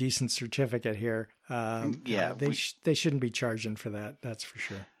me a decent certificate here. They shouldn't be charging for that. That's for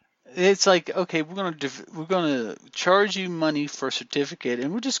sure. It's like, okay, we're gonna charge you money for a certificate,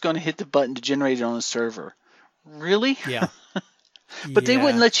 and we're just gonna hit the button to generate it on the server. Really? Yeah. But they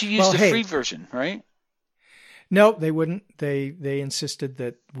wouldn't let you use the free version, right? No, they wouldn't. They insisted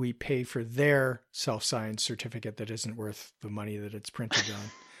that we pay for their self-signed certificate that isn't worth the money that it's printed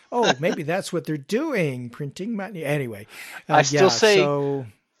on. Oh, maybe that's what they're doing, printing money. Anyway, I still say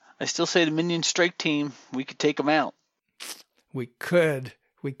the Minion Strike Team. We could take them out. We could.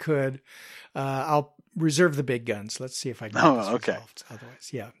 I'll reserve the big guns. Let's see if I can get this resolved.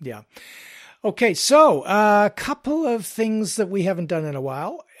 Otherwise, yeah. Okay, so a couple of things that we haven't done in a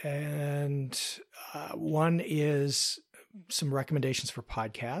while, and one is some recommendations for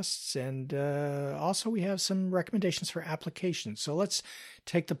podcasts, and also we have some recommendations for applications. So let's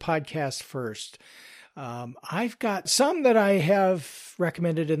take the podcast first. I've got some that I have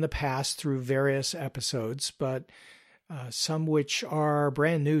recommended in the past through various episodes, but some which are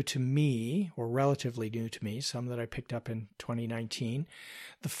brand new to me, or relatively new to me, some that I picked up in 2019.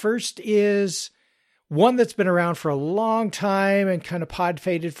 The first is one that's been around for a long time and kind of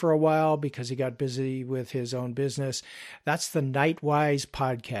pod-faded for a while because he got busy with his own business. That's the Nightwise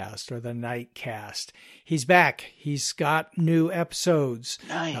podcast, or the Nightcast. He's back. He's got new episodes.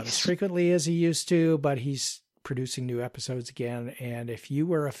 Nice. Not as frequently as he used to, but he's producing new episodes again. And if you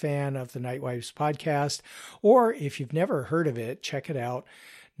were a fan of the Nightwise podcast, or if you've never heard of it, check it out,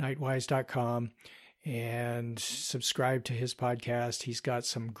 nightwise.com, and subscribe to his podcast. He's got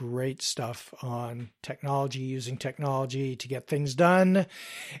some great stuff on technology, using technology to get things done,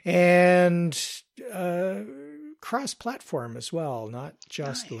 and cross-platform as well, not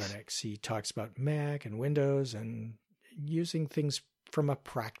just Linux. He talks about Mac and Windows and using things from a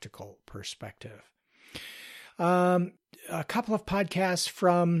practical perspective. A couple of podcasts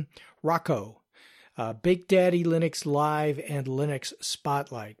from Rocco, Big Daddy Linux Live and Linux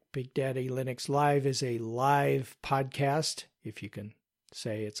Spotlight. Big Daddy Linux Live is a live podcast, if you can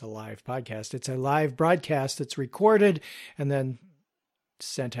say it's a live podcast. It's a live broadcast that's recorded and then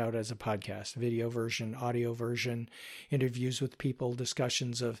sent out as a podcast, video version, audio version, interviews with people,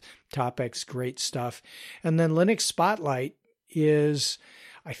 discussions of topics, great stuff. And then Linux Spotlight is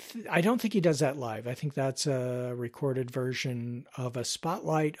I don't think he does that live. I think that's a recorded version of a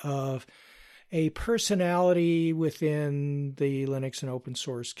spotlight of a personality within the Linux and open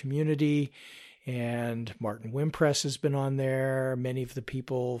source community. And Martin Wimpress has been on there. Many of the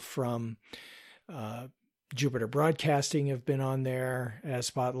people from Jupiter Broadcasting have been on there as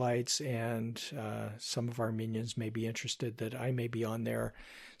spotlights, and some of our minions may be interested that I may be on there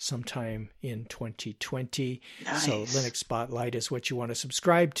sometime in 2020. Nice. So Linux Spotlight is what you want to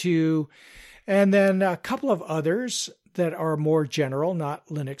subscribe to. And then a couple of others that are more general, not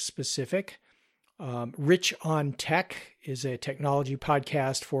Linux specific. Rich on Tech is a technology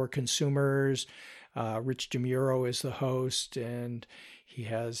podcast for consumers. Rich DeMuro is the host, and he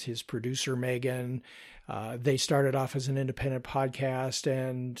has his producer, Megan. They started off as an independent podcast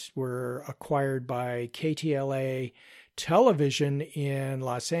and were acquired by KTLA Television in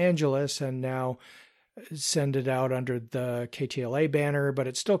Los Angeles, and now send it out under the KTLA banner, but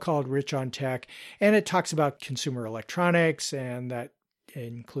it's still called Rich on Tech. And it talks about consumer electronics, and that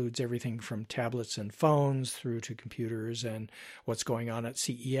includes everything from tablets and phones through to computers and what's going on at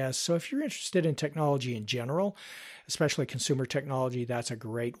CES. So if you're interested in technology in general, especially consumer technology, that's a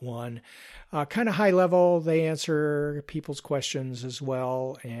great one. Kind of high level. They answer people's questions as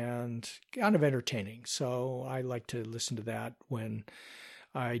well, and kind of entertaining. So I like to listen to that when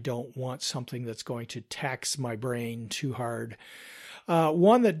I don't want something that's going to tax my brain too hard.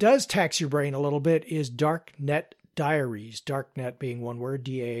 One that does tax your brain a little bit is Darknet Diaries, Darknet being one word,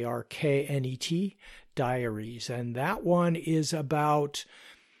 DARKNET, Diaries. And that one is about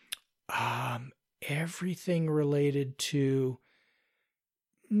everything related to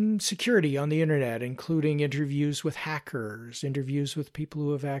security on the internet, including interviews with hackers, interviews with people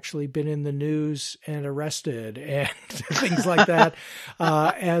who have actually been in the news and arrested, and things like that,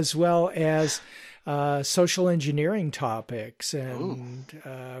 as well as social engineering topics and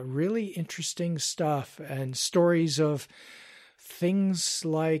really interesting stuff, and stories of things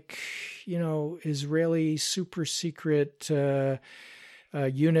like, Israeli super secret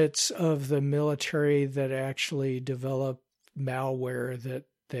units of the military that actually develop malware that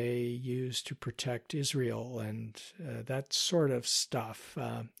they use to protect Israel, and that sort of stuff.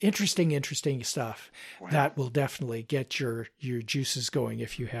 Interesting stuff. Wow. That will definitely get your juices going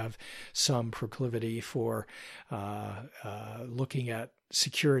if you have some proclivity for looking at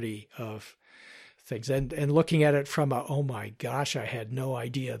security of things and looking at it from a, oh my gosh, I had no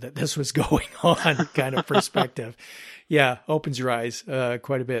idea that this was going on kind of perspective. Yeah, opens your eyes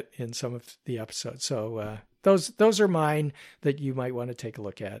quite a bit in some of the episodes. So those are mine that you might want to take a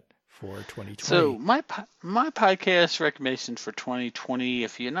look at for 2020. So my podcast recommendations for 2020,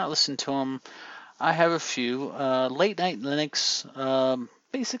 if you're not listening to them, I have a few. Late Night Linux,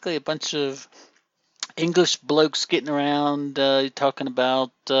 basically a bunch of English blokes getting around talking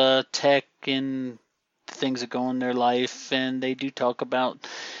about tech and things that go in their life, and they do talk about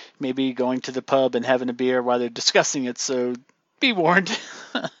maybe going to the pub and having a beer while they're discussing it. So be warned,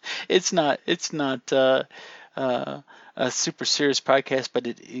 it's not a super serious podcast,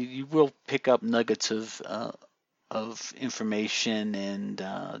 but you will pick up nuggets of information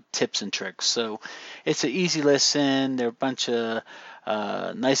and tips and tricks. So it's an easy listen. They're a bunch of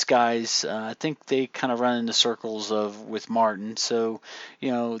nice guys. I think they kind of run in the circles with Martin. So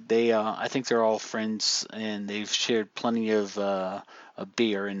they I think they're all friends, and they've shared plenty of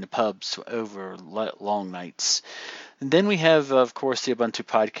beer in the pubs over long nights. And then we have, of course, the Ubuntu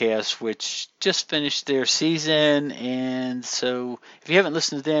podcast, which just finished their season. And so if you haven't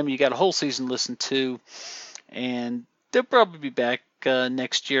listened to them, you got a whole season to listen to. And they'll probably be back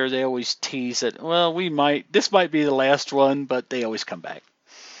next year. They always tease that, well, this might be the last one, but they always come back.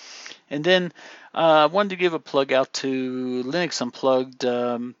 And then I wanted to give a plug out to Linux Unplugged.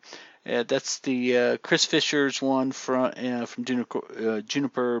 That's the Chris Fisher's one from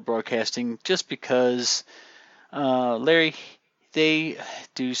Juniper Broadcasting, just because Larry, they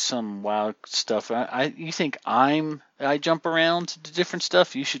do some wild stuff. You think I jump around to different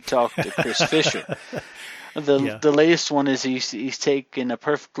stuff? You should talk to Chris Fisher. The latest one is he's taken a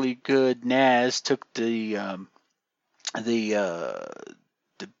perfectly good NAS, took the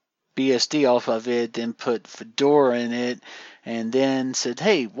BSD off of it, then put Fedora in it, and then said,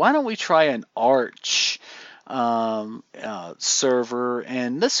 hey, why don't we try an Arch server,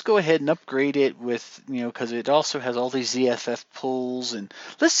 and let's go ahead and upgrade it with, because it also has all these ZFF pools, and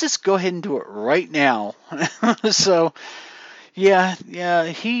let's just go ahead and do it right now. So yeah,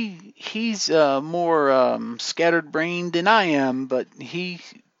 he's more scattered brained than I am, but he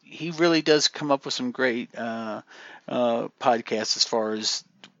really does come up with some great podcasts as far as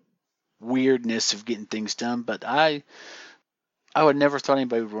weirdness of getting things done. But I I would never thought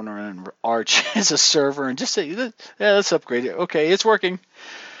anybody would run around Arch as a server and just say, yeah, let's upgrade it. Okay, it's working.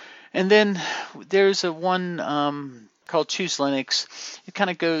 And then there's a one called Choose Linux. It kind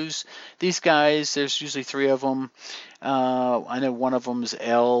of goes, these guys, there's usually 3 of them. I know one of them is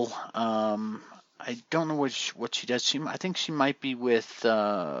Elle. I don't know what she does. I think she might be with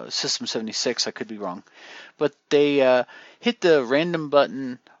System 76. I could be wrong. But they hit the random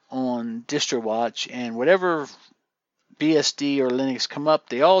button on DistroWatch, and whatever BSD or Linux come up,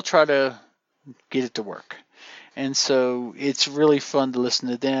 they all try to get it to work. And so it's really fun to listen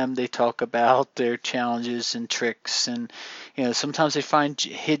to them. They talk about their challenges and tricks, and sometimes they find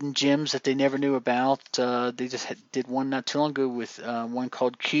hidden gems that they never knew about. They just did one not too long ago with one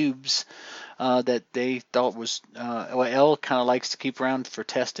called Cubes that they thought was Elle kind of likes to keep around for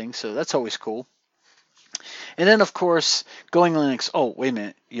testing, so that's always cool. And then, of course, Going Linux. Oh, wait a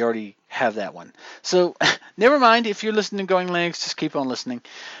minute. You already have that one. So never mind. If you're listening to Going Linux, just keep on listening.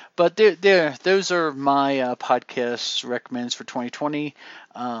 But those are my podcast recommends for 2020.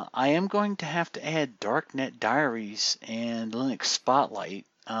 I am going to have to add Darknet Diaries and Linux Spotlight.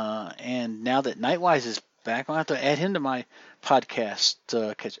 And now that Nightwise is back, I'll have to add him to my podcast.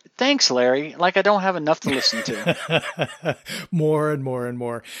 Thanks, Larry. Like I don't have enough to listen to. More and more and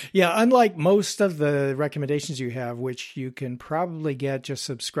more. Yeah, unlike most of the recommendations you have, which you can probably get just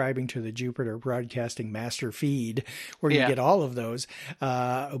subscribing to the Jupiter Broadcasting Master Feed, where you get all of those.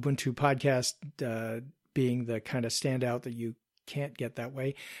 Ubuntu Podcast being the kind of standout that you can't get that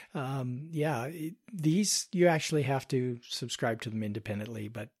way. These you actually have to subscribe to them independently,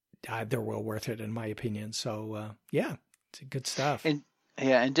 but they're well worth it in my opinion. So it's good stuff.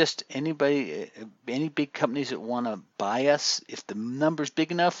 And just any big companies that want to buy us, if the number's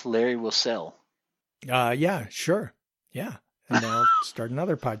big enough, Larry will sell. Yeah, sure. Yeah. And I'll start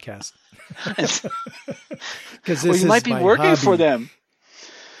another podcast. Because you might be working hobby. For them.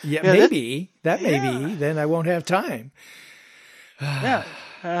 Yeah, maybe. That may be. Then I won't have time.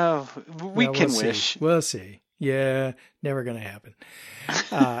 We can wish. We'll see. Yeah, never going to happen.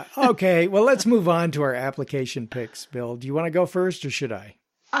 Okay, well, let's move on to our application picks, Bill. Do you want to go first or should I?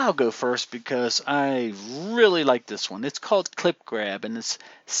 I'll go first because I really like this one. It's called ClipGrab, and it's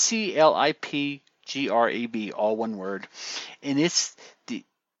ClipGrab, all one word. And it's the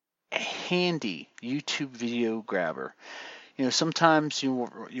handy YouTube video grabber. Sometimes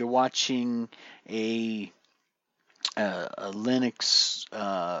you're watching a Linux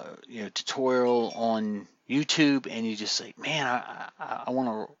tutorial on YouTube, and you just say, man, I want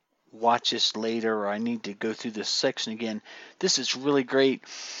to watch this later, or I need to go through this section again. This is really great.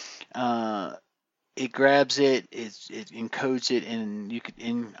 It grabs it, it encodes it,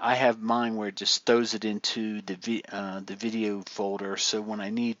 and I have mine where it just throws it into the video folder. So when I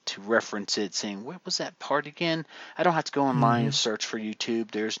need to reference it, saying what was that part again, I don't have to go online and search for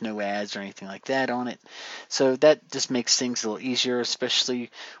YouTube. There's no ads or anything like that on it. So that just makes things a little easier,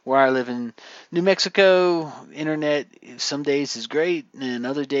 especially where I live in New Mexico. Internet some days is great, and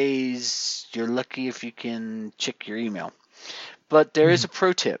other days you're lucky if you can check your email. But there is a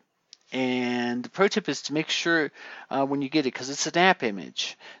pro tip. And the pro tip is to make sure when you get it, because it's an app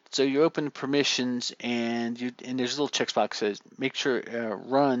image. So you open the permissions, and there's a little check box that says make sure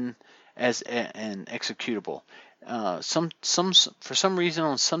run as an executable. For some reason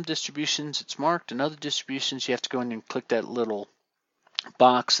on some distributions it's marked, and other distributions you have to go in and click that little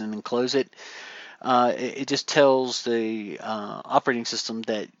box and then close it. It just tells the operating system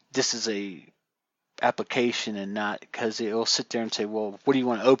that this is a application and not, because it'll sit there and say, well, what do you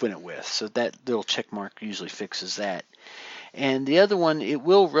want to open it with? So that little check mark usually fixes that. And the other one, it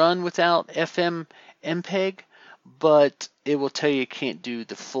will run without FFmpeg, but it will tell you it can't do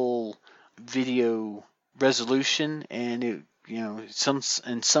the full video resolution, and some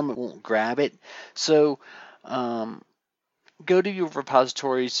it won't grab it. So go to your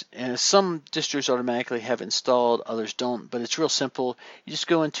repositories, and some distros automatically have installed, others don't, but it's real simple. You just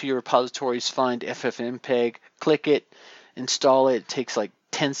go into your repositories, find FFmpeg, click it, install it. It takes like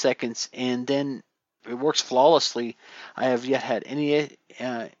 10 seconds, and then it works flawlessly. I have yet had any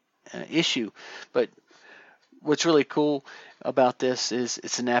issue, but what's really cool about this is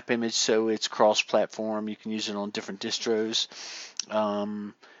it's an app image, so it's cross-platform. You can use it on different distros.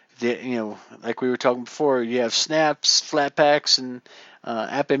 Like we were talking before, you have snaps, Flatpaks, and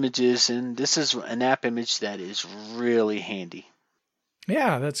app images, and this is an app image that is really handy.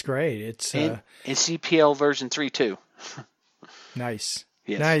 Yeah, that's great. It's and CPL version 3 too. Nice.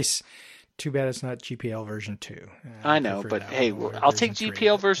 Yes. Nice. Too bad it's not GPL version 2. I know, but hey, I'll take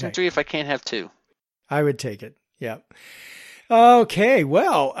GPL version 3 if I can't have 2. I would take it. Yeah. Okay.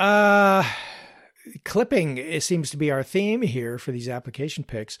 Well, clipping, it seems to be our theme here for these application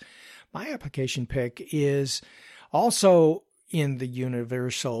picks. My application pick is also in the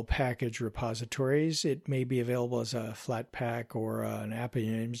Universal Package repositories. It may be available as a Flatpak or an app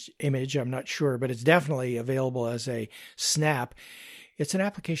image. I'm not sure, but it's definitely available as a snap. It's an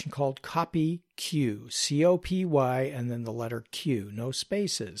application called CopyQ, C-O-P-Y, and then the letter Q, no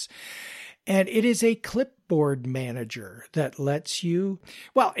spaces. And it is a clipboard manager that lets you,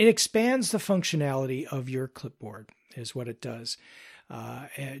 well, it expands the functionality of your clipboard, is what it does,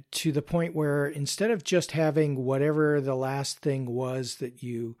 to the point where instead of just having whatever the last thing was that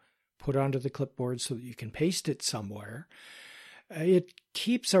you put onto the clipboard so that you can paste it somewhere, it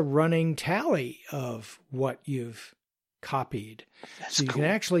keeps a running tally of what you've copied. That's so you cool.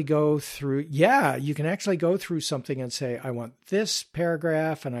 can actually go through, you can actually go through something and say, I want this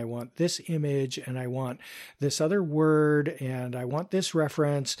paragraph and I want this image and I want this other word and I want this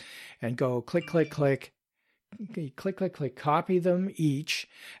reference, and go click, click, click, click, click, click, copy them each.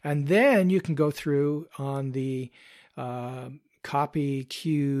 And then you can go through on the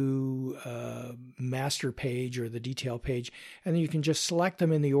CopyQ master page or the detail page, and then you can just select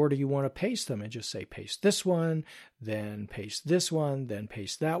them in the order you want to paste them and just say paste this one, then paste this one, then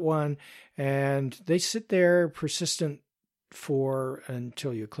paste that one, and they sit there persistent for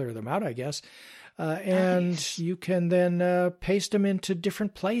until you clear them out, I guess. And Nice. you can then paste them into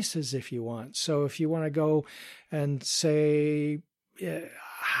different places if you want. So if you want to go and say,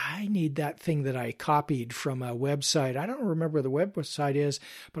 I need that thing that I copied from a website. I don't remember where the website is,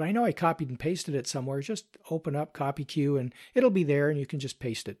 but I know I copied and pasted it somewhere. Just open up CopyQ and it'll be there and you can just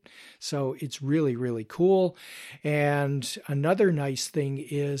paste it. So it's really, really cool. And another nice thing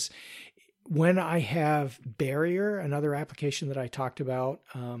is when I have Barrier, another application that I talked about,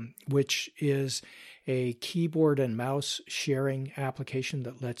 which is a keyboard and mouse sharing application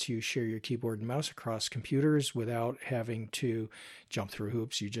that lets you share your keyboard and mouse across computers without having to jump through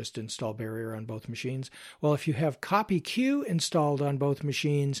hoops. You just install Barrier on both machines. Well, if you have CopyQ installed on both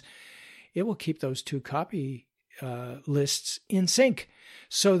machines, it will keep those two copy lists in sync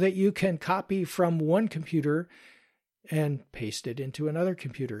so that you can copy from one computer and paste it into another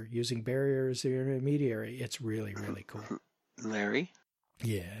computer using Barrier as the intermediary. It's really, really cool. Larry?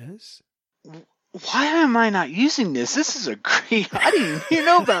 Yes? Why am I not using this? This is a great... I didn't even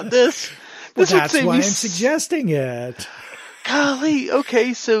know about this. Well, This would that's save why me I'm suggesting it. Golly,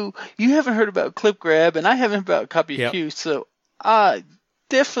 okay, so you haven't heard about ClipGrab, and I haven't about CopyQ, Yep. so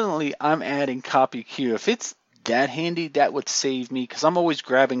definitely I'm adding CopyQ. If it's that handy, that would save me, because I'm always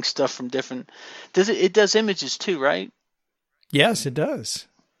grabbing stuff from different... It does images too, right? Yes, it does.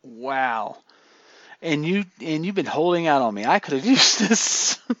 Wow. And you've been holding out on me. I could have used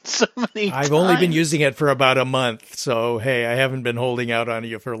this so many times. I've only been using it for about a month, so hey, I haven't been holding out on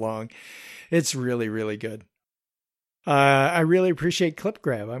you for long. It's really, really good. I really appreciate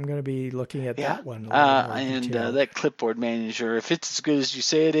ClipGrab. I'm going to be looking at that one. That clipboard manager, if it's as good as you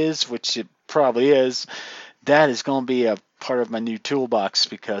say it is, which it probably is, that is going to be a part of my new toolbox,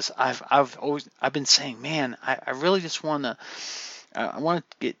 because I've been saying, man, I really just want to. I want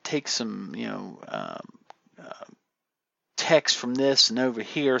to take some, text from this and over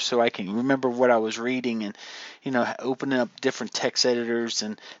here so I can remember what I was reading, and, opening up different text editors.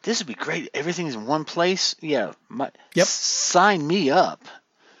 And this would be great. Everything's in one place. Yeah. Yep. Sign me up.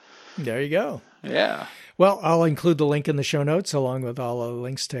 There you go. Yeah. Well, I'll include the link in the show notes along with all the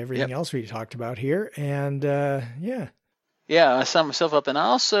links to everything else we talked about here. And yeah, I signed myself up, and I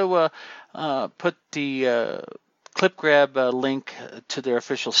also put the ClipGrab link to their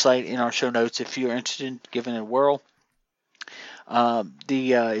official site in our show notes if you're interested in giving it a whirl.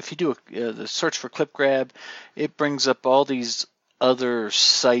 If you do the search for ClipGrab, it brings up all these other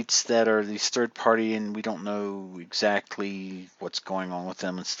sites that are these third party, and we don't know exactly what's going on with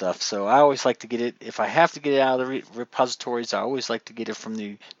them and stuff. So I always like to get it, if I have to get it out of the repositories, I always like to get it from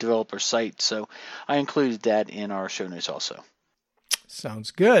the developer site. So I included that in our show notes also.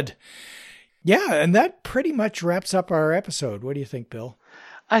 Sounds good. Yeah, and that pretty much wraps up our episode. What do you think, Bill?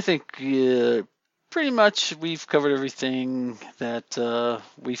 I think pretty much we've covered everything that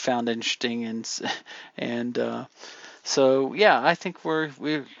we found interesting, and so yeah, I think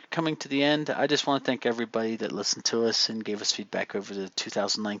we're coming to the end. I just want to thank everybody that listened to us and gave us feedback over the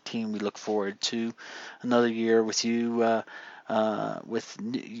 2019. We look forward to another year with you, with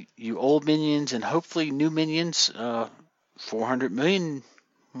you old minions, and hopefully new minions. 400 million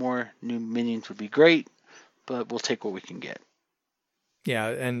more new minions would be great, but we'll take what we can get. Yeah,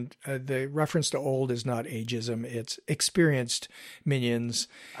 and the reference to old is not ageism. It's experienced minions,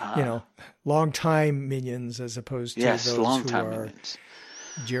 long-time minions, as opposed to those who are minions.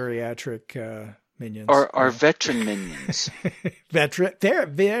 geriatric minions. Or veteran minions.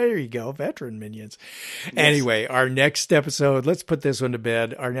 There you go. Veteran minions. Yes. Anyway, our next episode, let's put this one to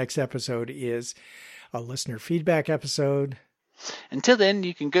bed. Our next episode is a listener feedback episode. Until then,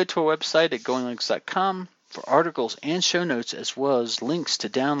 you can go to our website at goinglinks.com for articles and show notes, as well as links to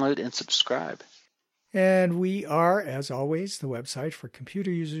download and subscribe. And we are, as always, the website for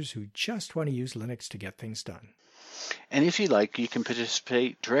computer users who just want to use Linux to get things done. And if you like, you can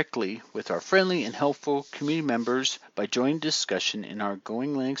participate directly with our friendly and helpful community members by joining the discussion in our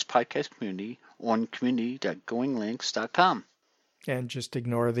Going Linux podcast community on community.goinglinux.com. And just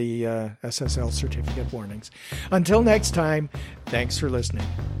ignore the SSL certificate warnings. Until next time, thanks for listening.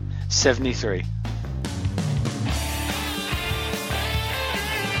 73.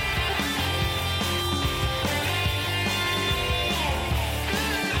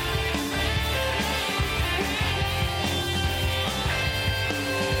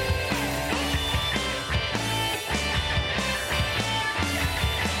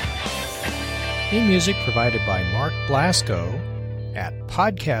 Theme music provided by Mark Blasco at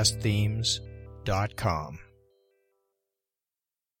podcastthemes.com.